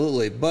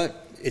 Absolutely. But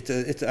I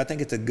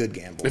think it's a good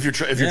gamble. If you're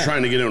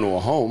trying to get into a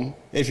home,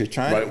 if you're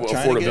trying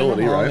affordability, to get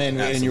into a home, right?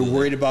 and you're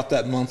worried about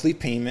that monthly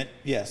payment,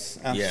 yes,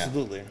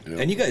 absolutely. Yeah.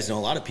 And you guys know a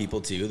lot of people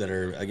too that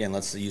are, again,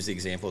 let's use the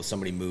example of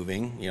somebody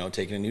moving,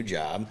 taking a new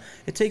job.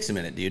 It takes a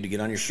minute, dude, to get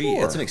on your feet.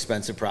 It's an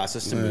expensive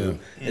process to move.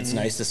 Mm-hmm. It's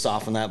nice to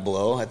soften that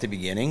blow at the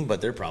beginning, but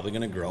they're probably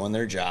going to grow in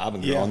their job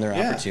and grow in their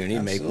opportunity,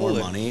 make more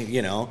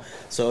money,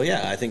 So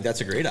I think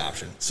that's a great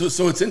option.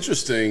 So it's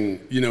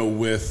interesting,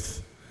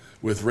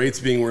 with rates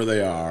being where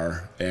they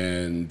are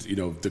and,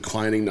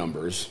 declining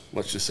numbers,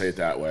 let's just say it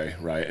that way,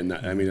 right? And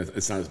I mean,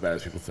 it's not as bad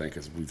as people think,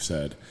 as we've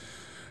said.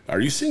 Are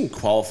you seeing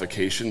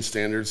qualification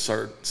standards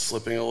start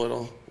slipping a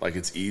little? Like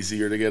it's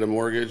easier to get a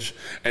mortgage?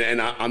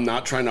 And I'm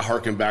not trying to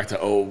harken back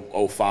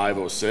to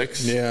 05,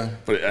 06. Yeah.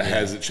 But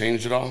has it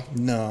changed at all?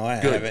 No, I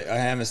haven't. I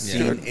haven't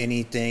seen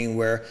anything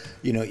where,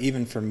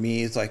 even for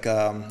me, it's like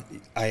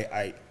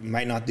I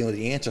might not know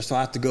the answer. So I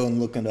have to go and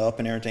look it up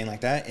and everything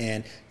like that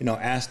and,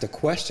 ask the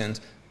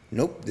questions.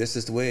 Nope, this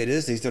is the way it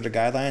is. These are the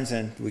guidelines,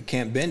 and we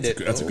can't bend it.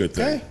 That's a good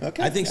thing.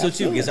 Okay, I think so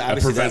too, because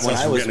obviously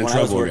when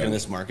I was working in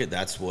this market,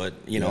 that's what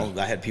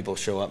I had people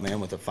show up,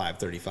 man, with a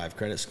 535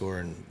 credit score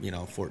and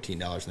 $14 in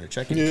their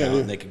checking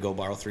account, and they could go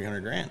borrow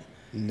 $300,000.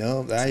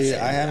 No, I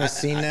haven't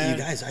seen that.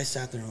 You guys, I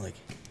sat there and like,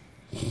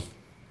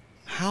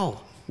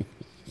 how?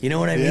 You know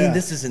what I mean?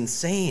 This is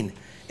insane.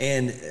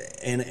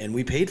 And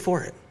we paid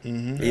for it.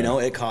 Mm-hmm.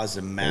 It caused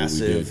a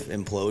massive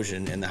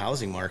implosion in the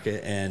housing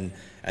market, and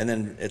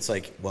then it's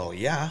like, well,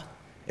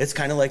 it's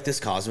kind of like this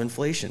cause of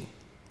inflation.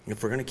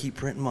 If we're going to keep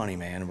printing money,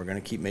 man, and we're going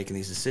to keep making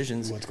these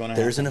decisions,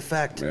 there's an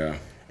effect. Yeah.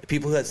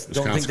 People that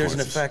don't think there's an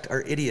effect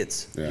are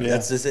idiots. Yeah.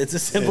 It's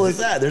as simple as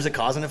that. There's a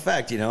cause and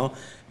effect,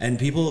 and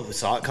people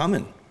saw it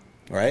coming,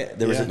 right?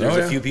 There was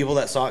a few people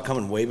that saw it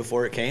coming way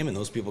before it came, and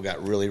those people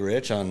got really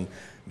rich on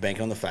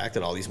banking on the fact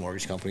that all these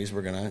mortgage companies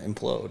were going to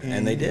implode,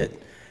 and they did.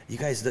 You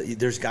guys,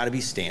 there's got to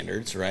be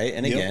standards, right?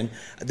 And again,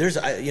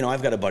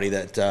 I've got a buddy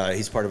that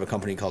he's part of a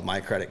company called My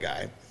Credit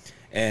Guy,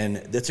 and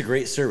that's a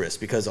great service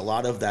because a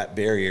lot of that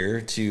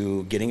barrier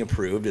to getting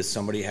approved is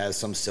somebody has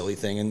some silly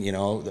thing,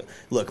 and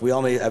look, we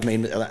all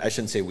I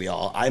shouldn't say we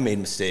all, I made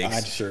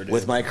mistakes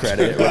with my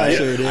credit, right?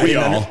 I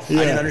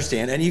didn't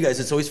understand, and you guys,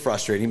 it's always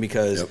frustrating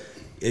because.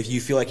 If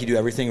you feel like you do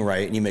everything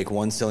right and you make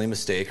one silly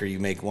mistake or you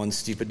make one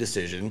stupid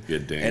decision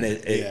and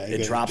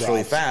it drops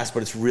really fast,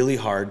 but it's really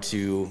hard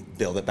to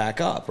build it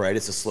back up, right?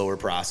 It's a slower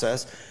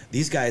process.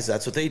 These guys,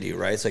 that's what they do,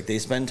 right? It's like they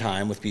spend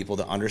time with people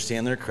to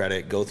understand their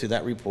credit, go through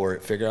that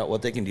report, figure out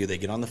what they can do. They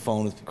get on the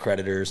phone with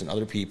creditors and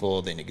other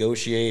people, they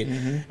negotiate,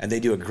 and they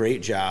do a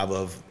great job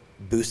of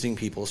boosting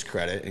people's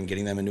credit and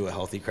getting them into a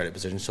healthy credit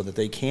position so that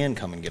they can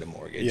come and get a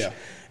mortgage. Yeah.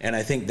 And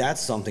I think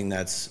that's something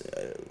that's,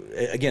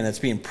 again, that's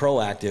being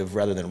proactive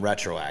rather than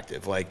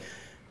retroactive. Like,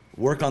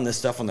 work on this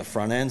stuff on the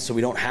front end so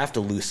we don't have to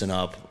loosen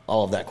up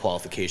all of that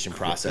qualification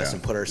process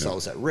and put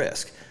ourselves at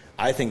risk.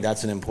 I think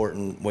that's an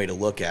important way to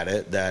look at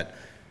it that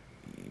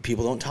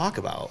people don't talk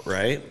about,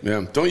 right?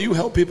 Yeah. Don't you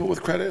help people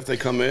with credit if they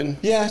come in?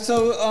 Yeah.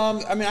 So,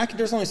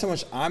 there's only so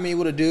much I'm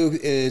able to do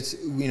is,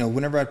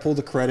 whenever I pull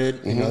the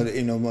credit,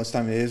 most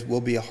of the time it will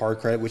be a hard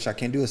credit, which I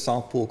can't do a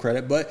soft pull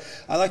credit, but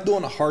I like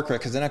doing a hard credit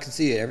because then I can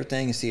see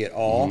everything and see it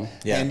all.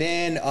 Mm-hmm. Yeah. And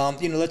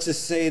then, let's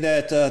just say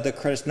that the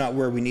credit's not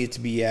where we need it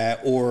to be at,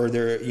 or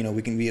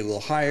we can be a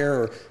little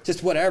higher or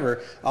just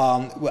whatever.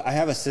 I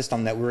have a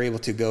system that we're able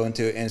to go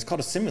into, and it's called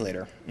a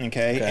simulator.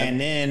 Okay.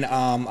 And then,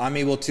 I'm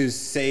able to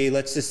say,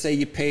 let's just say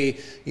you pay,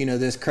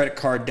 this credit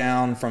card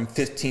down from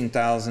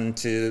 $15,000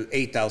 to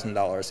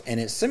 $8,000, and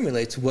it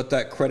simulates what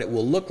that credit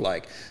will look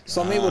like.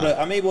 So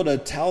I'm able to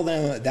tell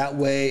them that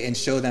way and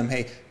show them,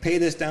 hey, pay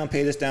this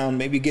down,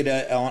 maybe get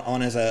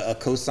on as a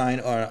co-sign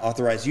or an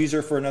authorized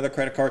user for another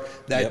credit card,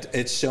 that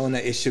it's shown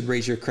that it should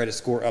raise your credit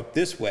score up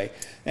this way.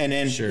 And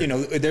then,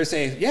 they're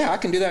saying, yeah, I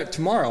can do that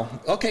tomorrow.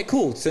 Okay,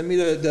 cool. Send me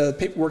the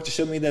paperwork to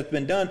show me that's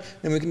been done.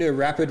 Then we can do a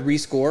rapid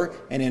rescore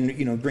and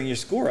then, bring your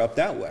score up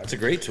that way. It's a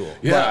great tool.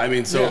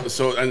 Yeah,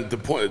 so and the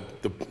point,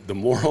 the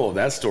moral of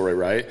that story,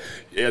 right?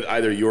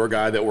 Either you're a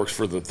guy that works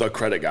for the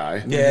credit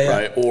guy,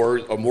 right, or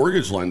a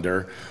mortgage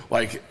lender.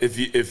 Like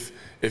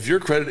if your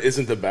credit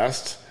isn't the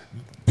best,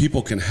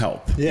 people can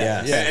help.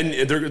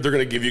 And they're going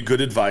to give you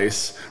good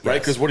advice, right?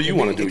 Because what do you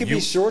want to do? It could be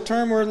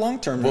short-term or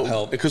long-term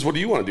help. Because what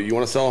do you want to do? You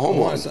want to sell a home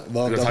loan.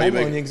 Well, the home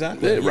loan,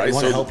 exactly. Yeah, right. You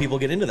want to help people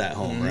get into that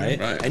home, right?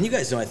 And you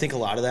guys know, I think a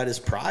lot of that is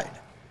pride.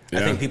 I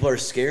think people are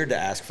scared to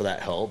ask for that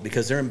help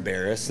because they're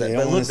embarrassed.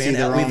 But look,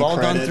 man, we've all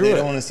gone through it. They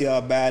don't want to see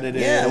how bad it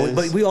is. Yeah,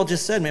 but we all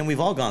just said, man,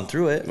 we've all gone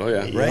through it. Oh,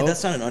 yeah. Right?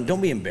 That's not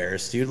don't be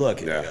embarrassed, dude. Look,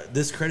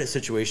 this credit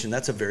situation,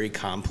 that's a very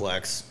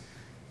complex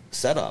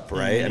setup,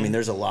 right? I mean,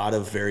 there's a lot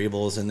of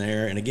variables in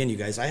there. And again, you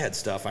guys, I had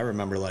stuff. I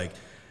remember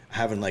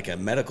having a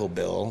medical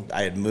bill.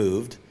 I had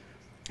moved,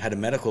 had a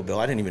medical bill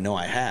I didn't even know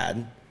I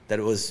had, that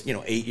it was,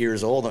 8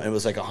 years old. And it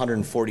was like a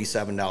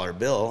 $147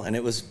 bill. And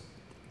it was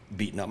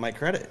beating up my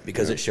credit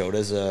because it showed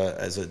as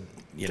a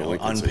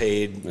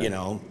unpaid,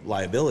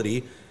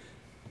 liability.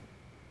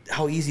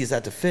 How easy is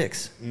that to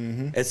fix?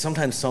 It's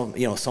sometimes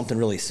something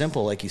really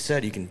simple, like you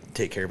said, you can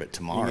take care of it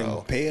tomorrow. You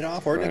can pay it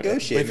off or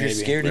negotiate. But if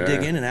you're scared to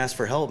dig in and ask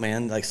for help,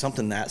 man,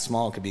 something that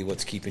small could be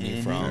what's keeping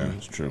you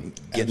from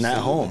getting that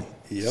home.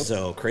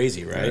 So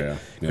crazy, right?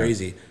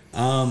 Crazy.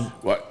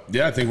 What?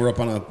 Yeah, I think we're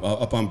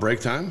up on break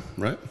time,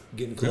 right?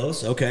 Getting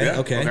close.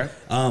 Okay.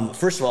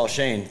 First of all,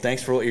 Shain,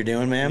 thanks for what you're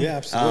doing, man. Yeah,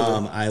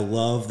 absolutely. I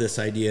love this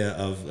idea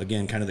of,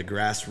 again, kind of the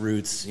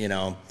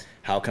grassroots,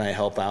 how can I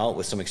help out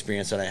with some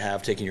experience that I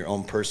have, taking your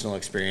own personal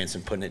experience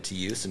and putting it to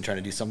use and trying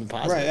to do something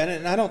positive. Right,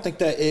 and I don't think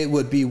that it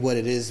would be what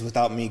it is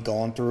without me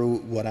going through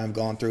what I've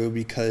gone through,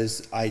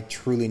 because I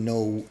truly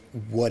know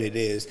what it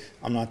is.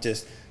 I'm not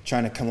just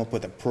trying to come up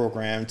with a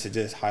program to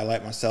just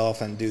highlight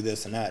myself and do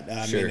this and that.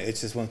 I mean,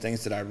 it's just one of the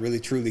things that I really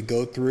truly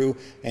go through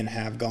and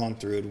have gone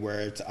through,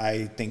 where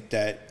I think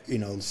that,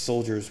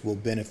 soldiers will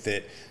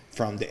benefit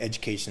from the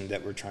education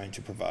that we're trying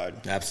to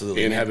provide.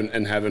 Absolutely. And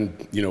having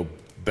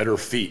better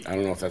feet. I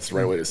don't know if that's the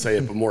right way to say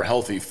it, but more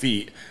healthy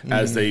feet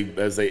as they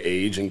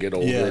age and get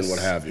older and what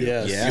have you.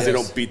 Because they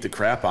don't beat the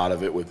crap out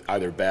of it with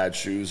either bad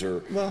shoes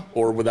or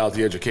without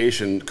the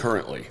education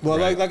currently. Well,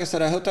 like I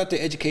said, I hope that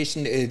the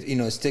education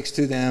sticks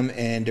to them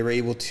and they're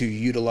able to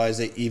utilize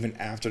it even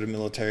after the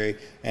military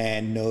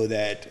and know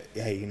that,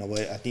 hey, you know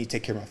what, I need to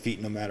take care of my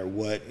feet no matter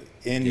what,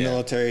 in the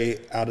military,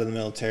 out of the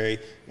military,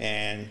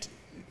 and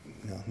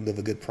live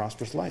a good,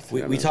 prosperous life.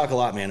 We talk a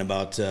lot, man,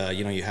 about,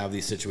 you have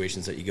these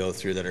situations that you go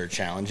through that are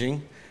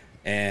challenging,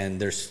 and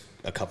there's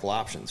a couple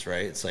options,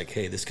 right? It's like,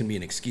 hey, this can be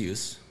an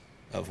excuse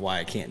of why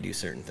I can't do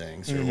certain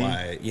things or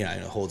why,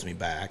 it holds me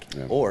back.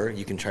 Yeah. Or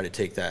you can try to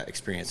take that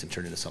experience and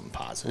turn it into something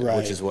positive,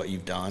 which is what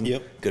you've done.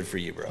 Yep. Good for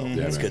you, bro.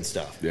 It's good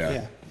stuff.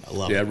 Yeah. I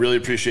love it. Yeah, really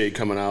appreciate you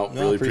coming out.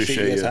 No, really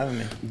appreciate you guys having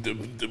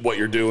me. What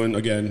you're doing.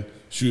 Again,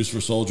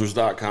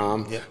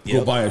 shoesforsoldiers.com.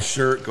 Go buy a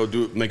shirt. Go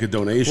make a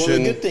donation. Well,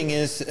 the good thing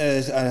is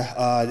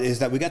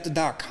that we got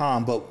the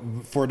 .com, but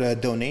for the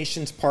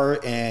donations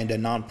part and the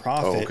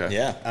nonprofit,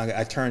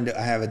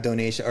 I have a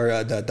donation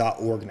or the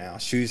 .org now,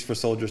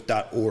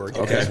 shoesforsoldiers.org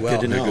as well.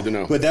 Good to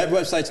know. But that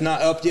website's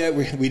not up yet.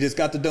 We just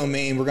got the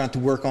domain. We're going to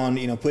have to work on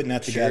putting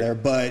that together.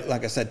 But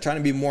like I said, trying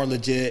to be more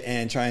legit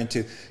and trying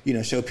to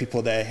show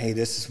people that, hey,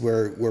 this is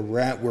where we're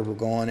at, where we're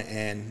going,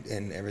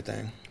 and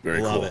everything. Very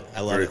cool. I love it.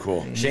 Very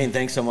cool. Shain,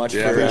 thanks so much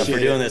for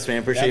doing this,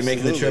 man. Appreciate you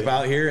making the trip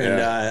out here.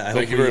 And I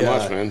thank you very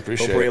much, man.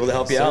 Appreciate it. Hope we're able to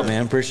help you out,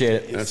 man.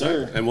 Appreciate it. Yes,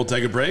 sir. And we'll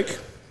take a break.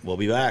 We'll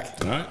be back.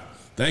 All right.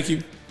 Thank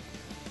you.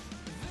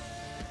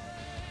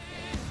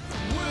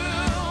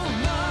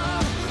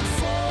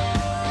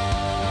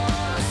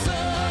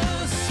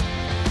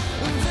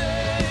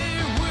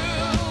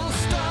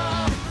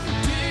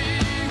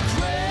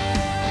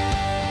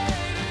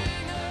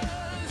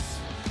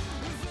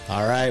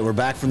 All right, we're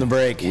back from the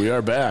break. We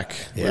are back.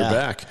 We're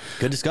back.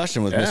 Good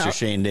discussion with Mr.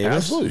 Shain Davis.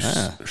 Absolutely.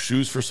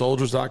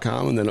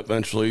 Shoesforsoldiers.com, and then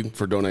eventually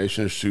for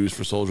donations,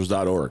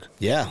 shoesforsoldiers.org.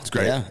 Yeah. It's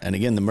great. Yeah. And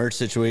again, the merch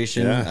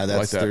situation, I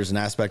like that. There's an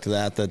aspect to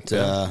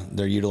that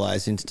they're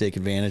utilizing to take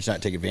advantage,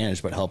 not take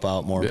advantage, but help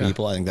out more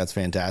people. I think that's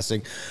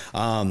fantastic.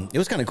 It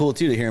was kind of cool,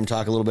 too, to hear him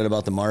talk a little bit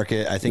about the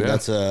market. I think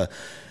that's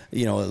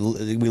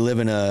we live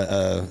in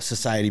a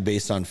society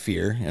based on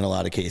fear in a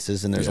lot of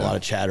cases, and there's a lot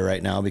of chatter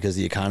right now because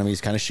the economy is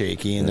kind of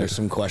shaky, and there's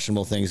some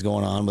questionable things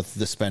going on with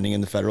the spending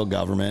in the federal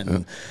government,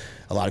 and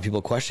a lot of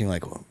people questioning,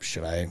 like, well,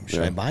 should I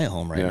buy a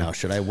home right now?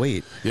 Should I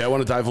wait? Yeah, I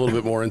want to dive a little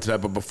bit more into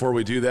that, but before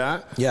we do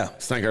that,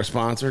 let's thank our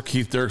sponsor,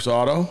 Keith Dirks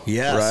Auto.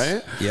 Yes.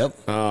 Right?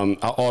 Yep.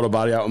 Auto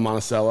Body out in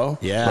Monticello.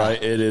 Yeah.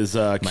 Right? It is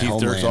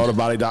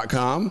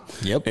KeithDirksAutobody.com.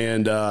 Yep.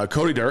 And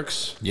Cody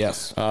Dirks.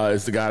 Yes.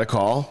 Is the guy to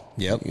call.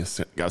 Yep. You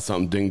got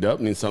something dinged up,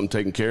 need something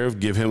taken care of,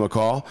 give him a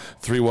call.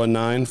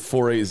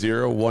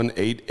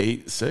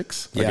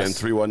 319-480-1886. Again,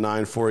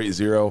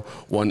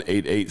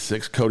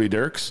 319-480-1886. Cody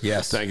Dirks.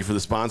 Yes. Thank you for the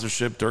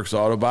sponsorship, Dirks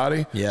Auto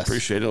Body. Yes.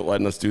 Appreciate it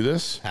letting us do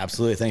this.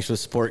 Absolutely. Thanks for the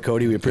support,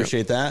 Cody. We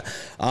appreciate that.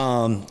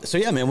 So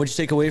yeah, man, what'd you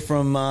take away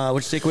from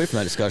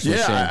that discussion? with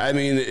Shain? I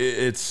mean,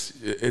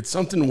 it's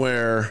something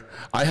where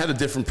I had a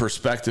different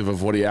perspective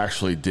of what he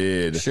actually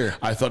did. Sure.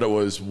 I thought it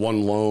was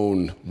one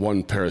loan,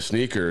 one pair of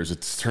sneakers.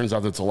 It turns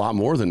out it's a lot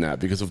more than that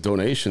because of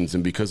donations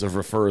and because of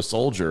Refer a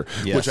Soldier,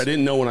 Yes. which I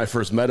didn't know when I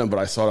first met him, but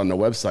I saw it on the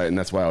website, and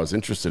that's why I was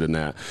interested in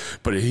that.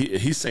 But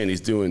he's saying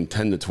he's doing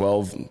 10 to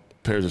 12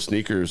 pairs of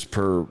sneakers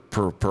per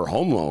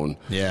home loan.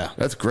 Yeah.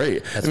 That's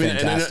great. That's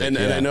fantastic. And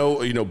yeah. I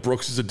know,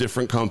 Brooks is a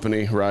different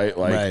company, right?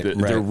 Like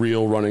they're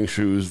real running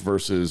shoes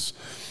versus,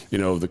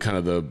 the kind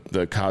of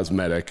the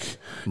cosmetic,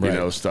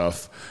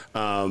 stuff.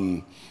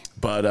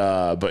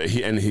 But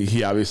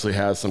he obviously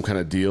has some kind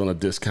of deal and a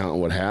discount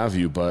and what have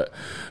you. But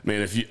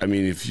man,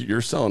 if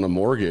you're selling a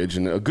mortgage,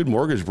 and a good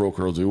mortgage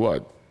broker will do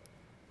what,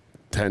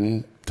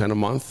 10 a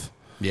month.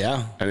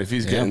 Yeah. And if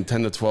he's getting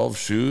 10 to 12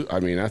 shoes,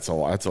 I mean, ends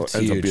up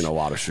being a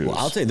lot of shoes. Well,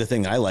 I'll tell you the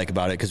thing I like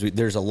about it, because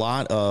there's a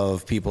lot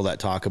of people that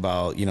talk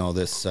about,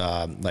 this,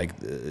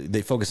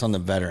 they focus on the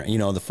veteran,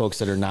 the folks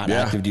that are not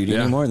active duty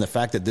anymore. And the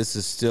fact that this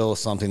is still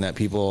something that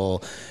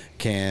people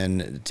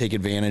can take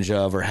advantage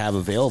of or have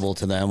available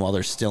to them while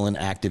they're still in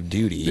active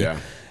duty.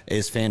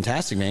 Is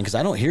fantastic, man, because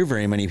I don't hear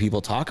very many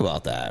people talk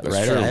about that. That's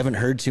right? true. I haven't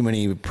heard too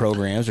many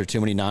programs or too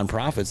many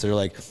nonprofits that are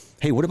like,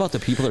 hey, what about the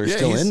people that are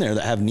still in there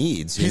that have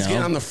needs? He's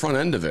getting on the front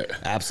end of it.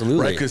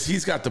 Absolutely. Right, because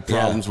he's got the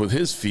problems with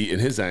his feet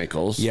and his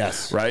ankles.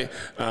 Yes. Right?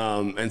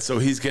 And so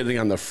he's getting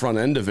on the front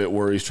end of it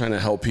where he's trying to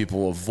help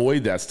people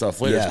avoid that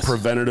stuff later. Yes. It's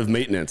preventative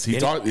maintenance. We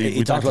talked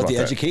about the that.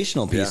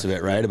 educational piece of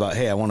it, right? About,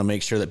 hey, I want to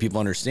make sure that people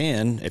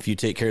understand if you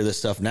take care of this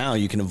stuff now,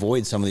 you can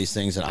avoid some of these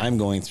things that I'm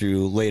going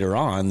through later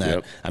on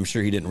that I'm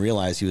sure he didn't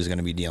realize he was going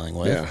to be dealing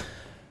with. Yeah.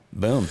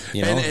 Boom.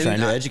 Trying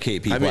to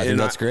educate people. I think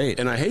that's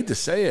great. And I hate to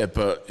say it,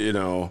 but,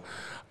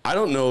 I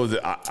don't know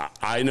that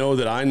I know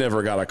that I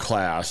never got a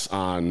class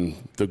on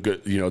the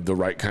good, the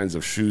right kinds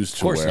of shoes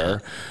to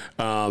wear.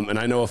 And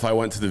I know if I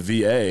went to the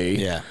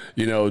VA,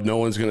 no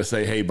one's going to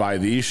say, hey, buy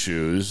these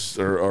shoes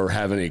or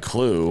have any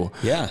clue.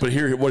 Yeah. But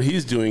here, what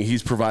he's doing,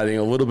 he's providing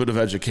a little bit of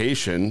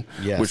education,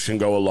 which can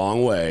go a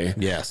long way.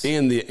 Yes.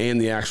 And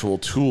the actual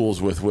tools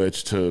with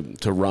which to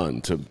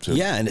run.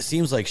 Yeah. And it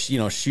seems like,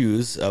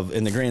 shoes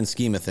in the grand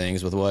scheme of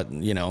things with what,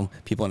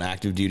 people in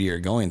active duty are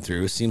going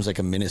through, seems like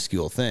a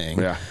minuscule thing.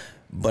 Yeah.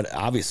 But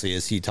obviously,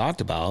 as he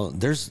talked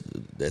about,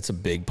 it's a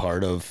big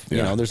part of,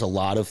 there's a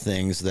lot of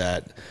things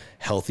that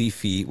healthy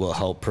feet will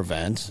help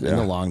prevent in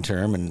the long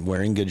term, and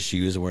wearing good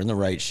shoes, wearing the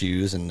right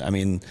shoes. And I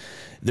mean,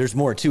 there's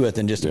more to it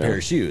than just a pair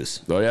of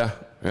shoes. Oh, yeah.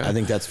 Yeah. I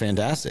think that's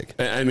fantastic.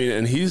 I mean,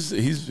 and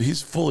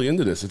he's fully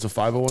into this. It's a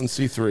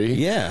 501c3.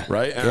 Yeah.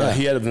 Right?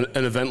 He had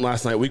an event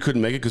last night. We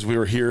couldn't make it because we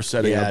were here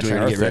setting up, doing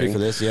trying our to get ready for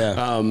this. Yeah.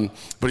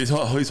 But he's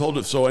told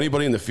it. So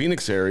anybody in the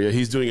Phoenix area,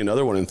 he's doing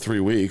another one in 3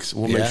 weeks.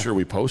 We'll make sure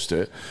we post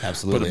it.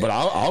 Absolutely. But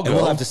I'll go. And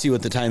we'll have to see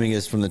what the timing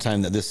is from the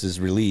time that this is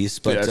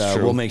released. But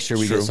we'll make sure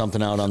we get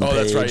something out on the page. Oh,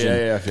 that's right.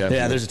 Yeah.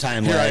 There's a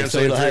time here lag. I am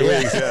saying 3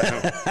 weeks.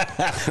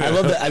 I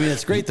love that. I mean,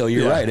 it's great though.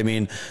 You're right. I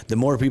mean, the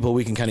more people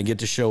we can kind of get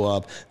to show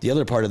up. The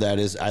other part of that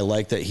is I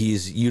like that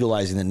he's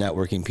utilizing the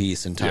networking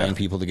piece and tying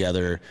people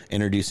together,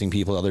 introducing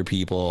people to other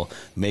people,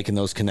 making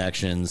those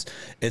connections.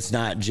 It's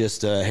not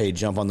just hey,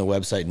 jump on the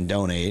website and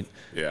donate.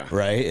 Yeah.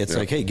 Right. It's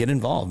like, hey, get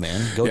involved,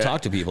 man. Go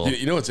talk to people.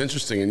 You know what's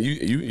interesting, and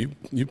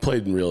you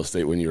played in real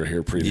estate when you were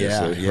here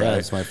previously. Yeah. Right?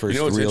 It's my first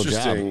real job. You know what's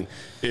interesting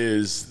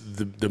is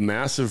the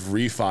massive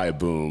refi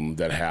boom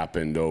that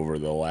happened over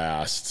the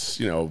last,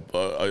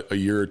 a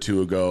year or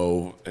two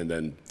ago, and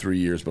then 3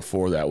 years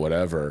before that,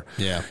 whatever.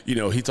 Yeah.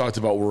 He talked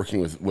about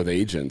working with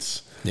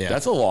agents. Yeah.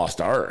 That's a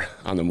lost art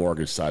on the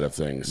mortgage side of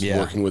things. Yeah.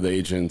 Working with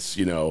agents,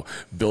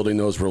 building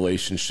those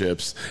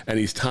relationships, and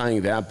he's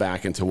tying that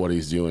back into what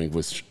he's doing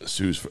with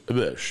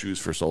shoes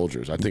for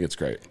soldiers. I think it's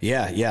great.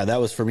 Yeah, that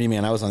was for me,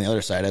 man. I was on the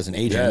other side as an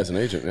agent. Yeah, as an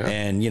agent. Yeah.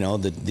 And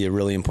the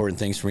really important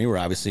things for me were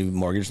obviously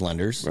mortgage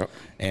lenders,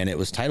 and it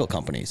was title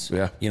companies.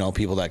 Yeah.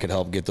 People that could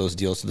help get those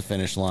deals to the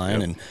finish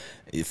line, and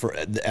for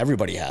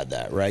everybody had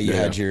that, right? You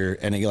had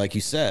and like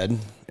you said,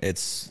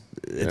 it's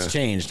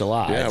changed a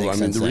lot. Yeah, I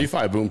mean the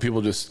refi boom.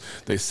 People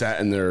they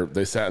sat in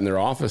their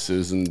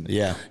offices, and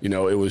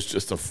it was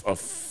just a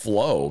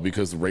flow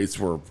because the rates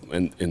were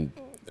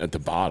at the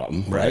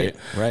bottom, right?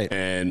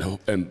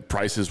 And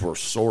prices were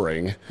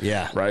soaring,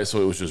 right.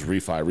 So it was just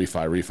refi,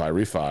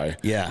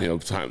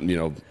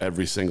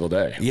 every single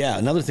day. Yeah,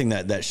 another thing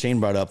that Shain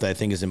brought up that I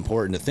think is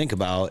important to think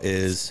about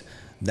is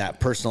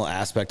that personal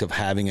aspect of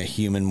having a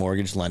human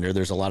mortgage lender.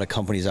 There's a lot of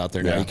companies out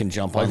there now you can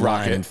jump online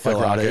Rocket, and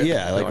fill out it.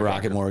 Yeah, like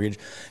Rocket Mortgage.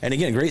 And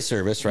again, great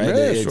service, right?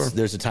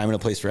 There's a time and a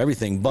place for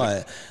everything,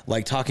 but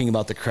like talking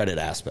about the credit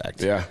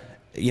aspect. Yeah.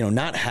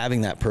 Not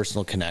having that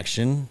personal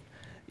connection,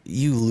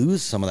 you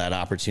lose some of that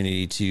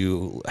opportunity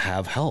to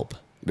have help.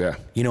 Yeah.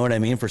 You know what I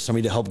mean? For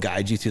somebody to help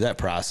guide you through that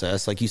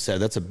process. Like you said,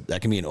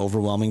 that can be an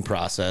overwhelming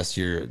process.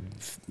 You're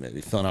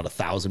filling out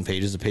 1,000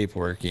 pages of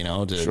paperwork,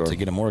 to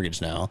get a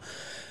mortgage now.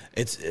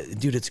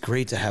 It's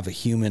great to have a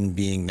human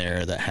being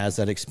there that has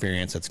that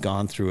experience, that's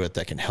gone through it,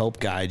 that can help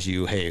guide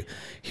you. Hey,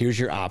 here's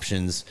your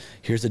options.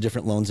 Here's the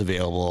different loans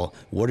available.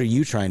 What are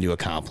you trying to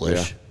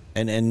accomplish? Yeah.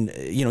 And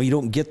you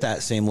don't get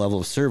that same level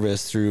of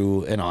service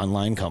through an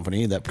online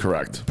company that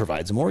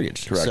provides a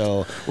mortgage. Correct.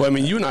 So, well, I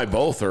mean, you and I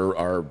both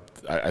are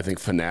I think,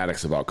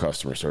 fanatics about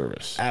customer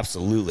service.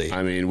 Absolutely.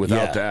 I mean,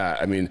 without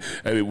that, I mean,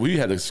 we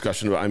had a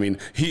discussion about,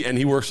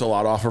 he works a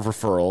lot off of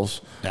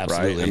referrals.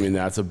 Absolutely. Right? I mean,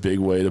 that's a big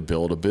way to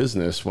build a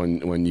business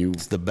when you.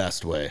 It's the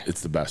best way.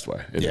 It's the best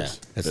way. It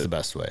is. It's the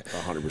best way.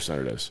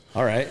 100% it is.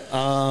 All right.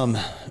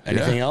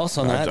 Anything else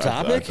on that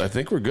topic? I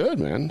think we're good,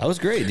 man. That was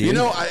great, dude.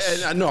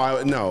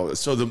 No.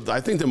 So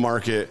I think the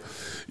market,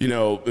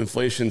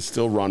 inflation's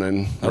still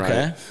running,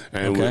 right?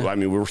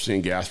 And we're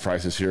seeing gas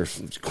prices here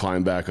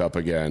climb back up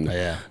again.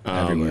 Yeah,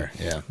 everywhere.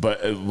 Yeah.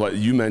 But what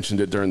you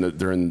mentioned it during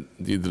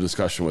the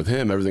discussion with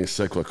him, everything's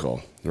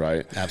cyclical,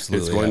 right?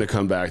 Absolutely. It's going to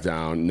come back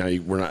down. Now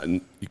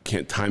you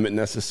can't time it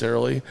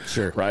necessarily,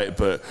 sure, right?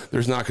 But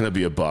there's not going to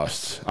be a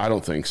bust. I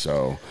don't think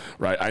so,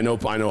 right? I know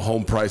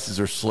home prices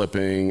are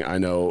slipping. I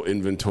know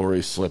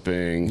inventory's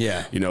slipping.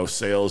 Yeah.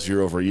 Sales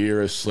year over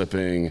year is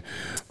slipping.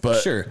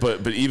 But sure.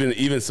 But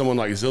even someone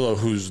like Zillow,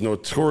 who's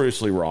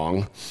notoriously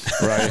wrong,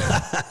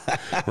 right?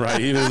 Right.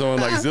 Even someone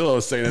like Zillow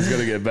is saying it's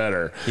going to get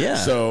better. Yeah.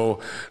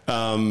 So,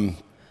 and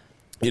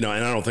I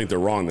don't think they're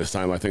wrong this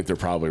time. I think they're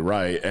probably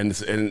right. And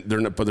they're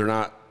not, but they're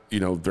not.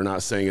 They're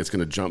not saying it's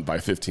going to jump by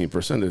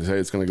 15%. They say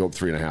it's going to go up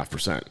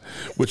 3.5%,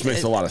 which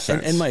makes a lot of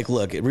sense. And Mike,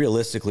 look,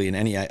 realistically, in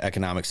any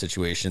economic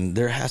situation,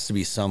 there has to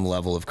be some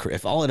level of.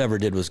 If all it ever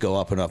did was go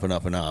up and up and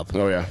up and up.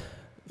 Oh yeah.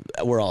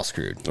 We're all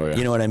screwed. Oh, yeah.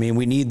 You know what I mean?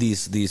 We need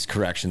these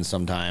corrections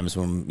sometimes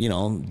when,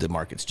 the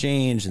markets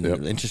change and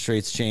the interest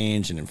rates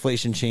change and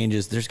inflation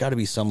changes. There's got to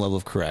be some level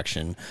of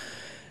correction.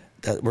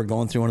 That we're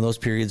going through one of those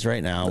periods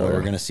right now where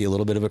we're going to see a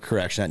little bit of a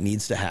correction that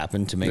needs to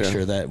happen to make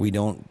sure that we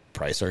don't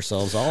price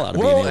ourselves all out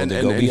of being able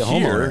to go be a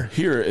homeowner.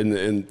 Here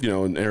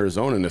in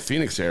Arizona, in the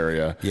Phoenix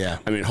area,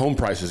 home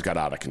prices got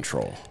out of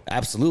control.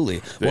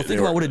 Absolutely. Well, think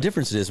about what a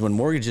difference it is when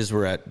mortgages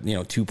were at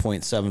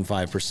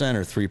 2.75%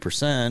 or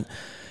 3%.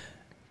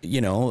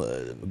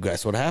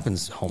 Guess what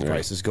happens? Home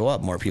prices go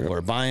up. More people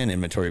are buying.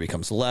 Inventory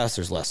becomes less.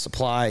 There's less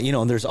supply.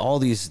 And there's all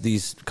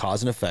these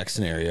cause and effect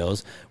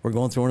scenarios. We're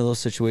going through one of those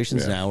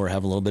situations now. We're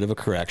having a little bit of a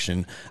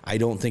correction. I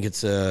don't think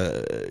it's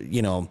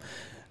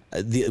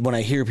when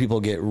I hear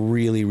people get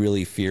really,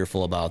 really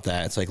fearful about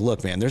that, it's like,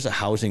 look, man, there's a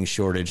housing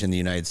shortage in the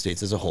United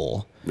States as a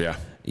whole. Yeah.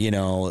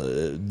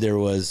 There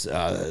was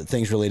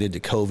things related to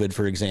COVID,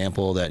 for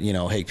example, that,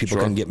 hey, people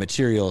couldn't get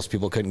materials,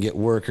 people couldn't get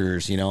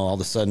workers, all of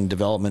a sudden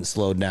development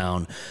slowed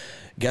down.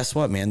 Guess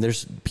what, man?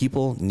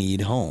 People need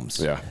homes.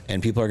 Yeah.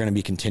 And people are going to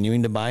be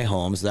continuing to buy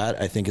homes.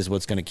 That, I think, is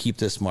what's going to keep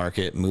this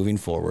market moving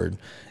forward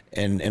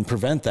and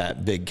prevent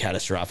that big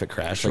catastrophic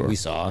crash like we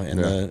saw in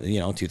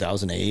the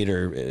 2008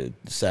 or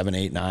 7,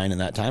 8, 9 in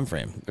that time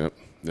frame.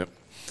 Yep.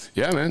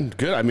 Yeah, man.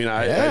 Good.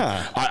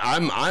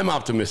 I'm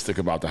optimistic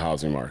about the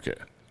housing market.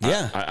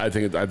 Yeah, I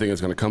think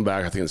it's going to come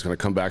back. I think it's going to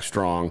come back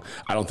strong.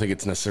 I don't think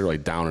it's necessarily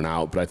down and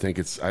out, but I think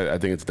it's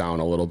down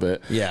a little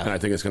bit. Yeah, and I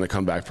think it's going to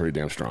come back pretty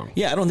damn strong.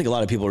 Yeah, I don't think a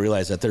lot of people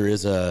realize that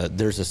there's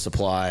a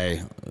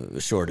supply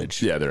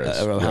shortage. Yeah, there is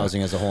of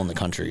housing as a whole in the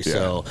country. Yeah.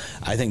 So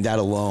I think that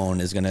alone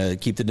is going to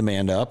keep the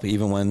demand up,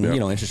 even when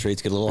interest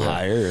rates get a little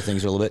higher or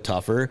things are a little bit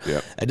tougher.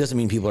 Yeah. It doesn't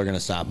mean people are going to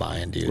stop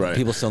buying, dude. Right.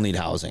 People still need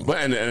housing. But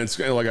and it's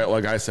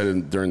like I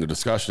said during the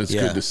discussion, it's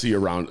good to see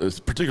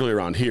particularly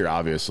around here,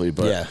 obviously.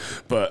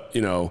 But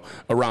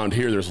around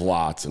here, there's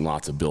lots and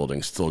lots of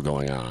buildings still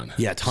going on.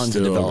 Yeah, tons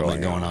of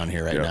development going on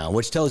here right now,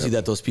 which tells you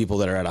that those people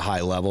that are at a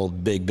high level,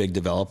 big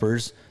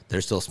developers,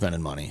 they're still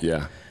spending money.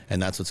 Yeah. And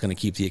that's what's going to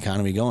keep the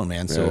economy going,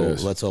 man. So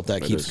let's hope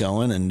that keeps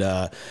going. And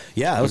that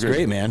was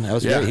great, man. That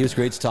was great. He was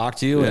great to talk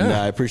to, and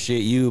I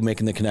appreciate you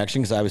making the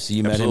connection because obviously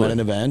you met him at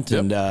an event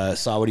and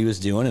saw what he was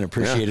doing and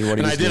appreciated what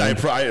he was doing.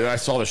 I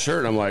saw the shirt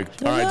and I'm like,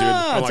 all right, dude.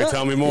 I'm like,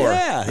 tell me more.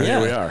 Yeah, and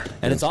here we are.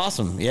 And it's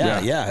awesome.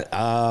 Yeah.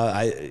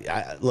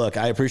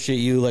 I appreciate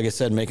you, like I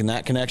said, making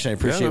that connection. I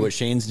appreciate what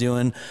Shane's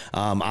doing.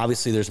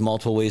 Obviously, there's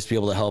multiple ways to be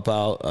able to help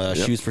out.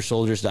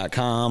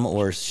 Shoesforsoldiers.com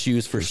or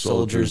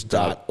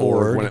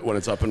shoesforsoldiers.org when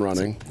it's up and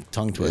running.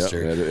 Tongue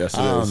twister. Yes, it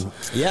is.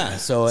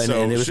 So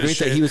it was great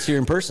that he was here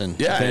in person.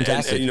 Yeah,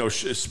 fantastic. And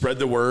spread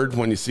the word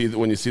when you see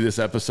this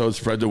episode.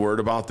 Spread the word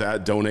about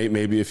that. Donate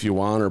maybe if you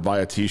want, or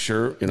buy a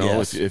T-shirt.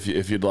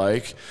 If you'd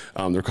like.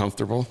 They're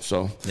comfortable.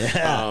 So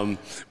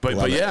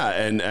but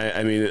and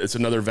it's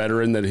another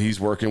veteran that he's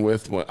working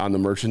with on the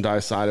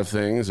merchandise side of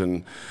things,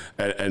 and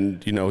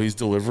he's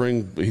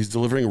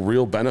delivering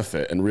real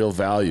benefit and real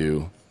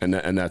value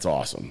And that's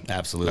awesome.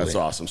 Absolutely. That's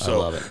awesome. I So,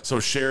 love it.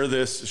 So share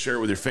this, share it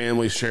with your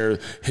family, share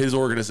his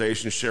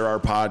organization, share our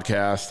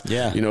podcast.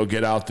 Yeah.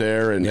 Get out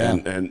there and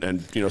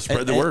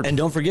spread the word. And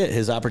don't forget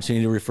his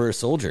opportunity to refer a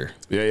soldier.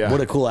 Yeah.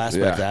 What a cool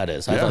aspect that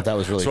is. I thought that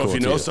was really cool. So if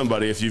you know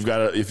somebody, if you've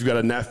got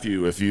a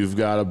nephew, if you've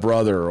got a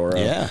brother or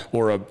a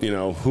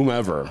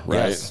whomever,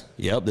 right? Yes.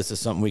 Yep. This is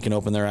something we can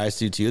open their eyes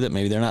to too that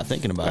maybe they're not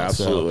thinking about.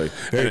 Absolutely. So,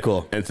 very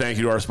cool. And thank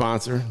you to our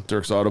sponsor,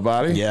 Dirks Auto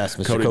Body. Yes,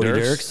 Mr. Cody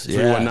Dirks.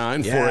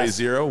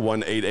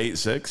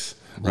 319-480-1886.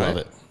 Love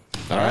it.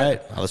 All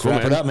right. Let's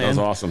wrap it up, man. That was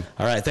awesome.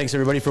 All right. Thanks,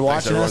 everybody, for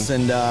watching us,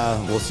 and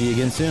we'll see you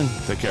again soon.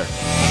 Take care. It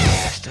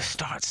has to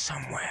start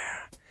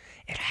somewhere.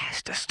 It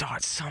has to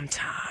start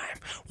sometime.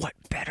 What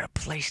better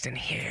place than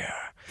here?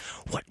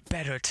 What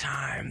better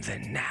time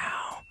than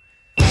now?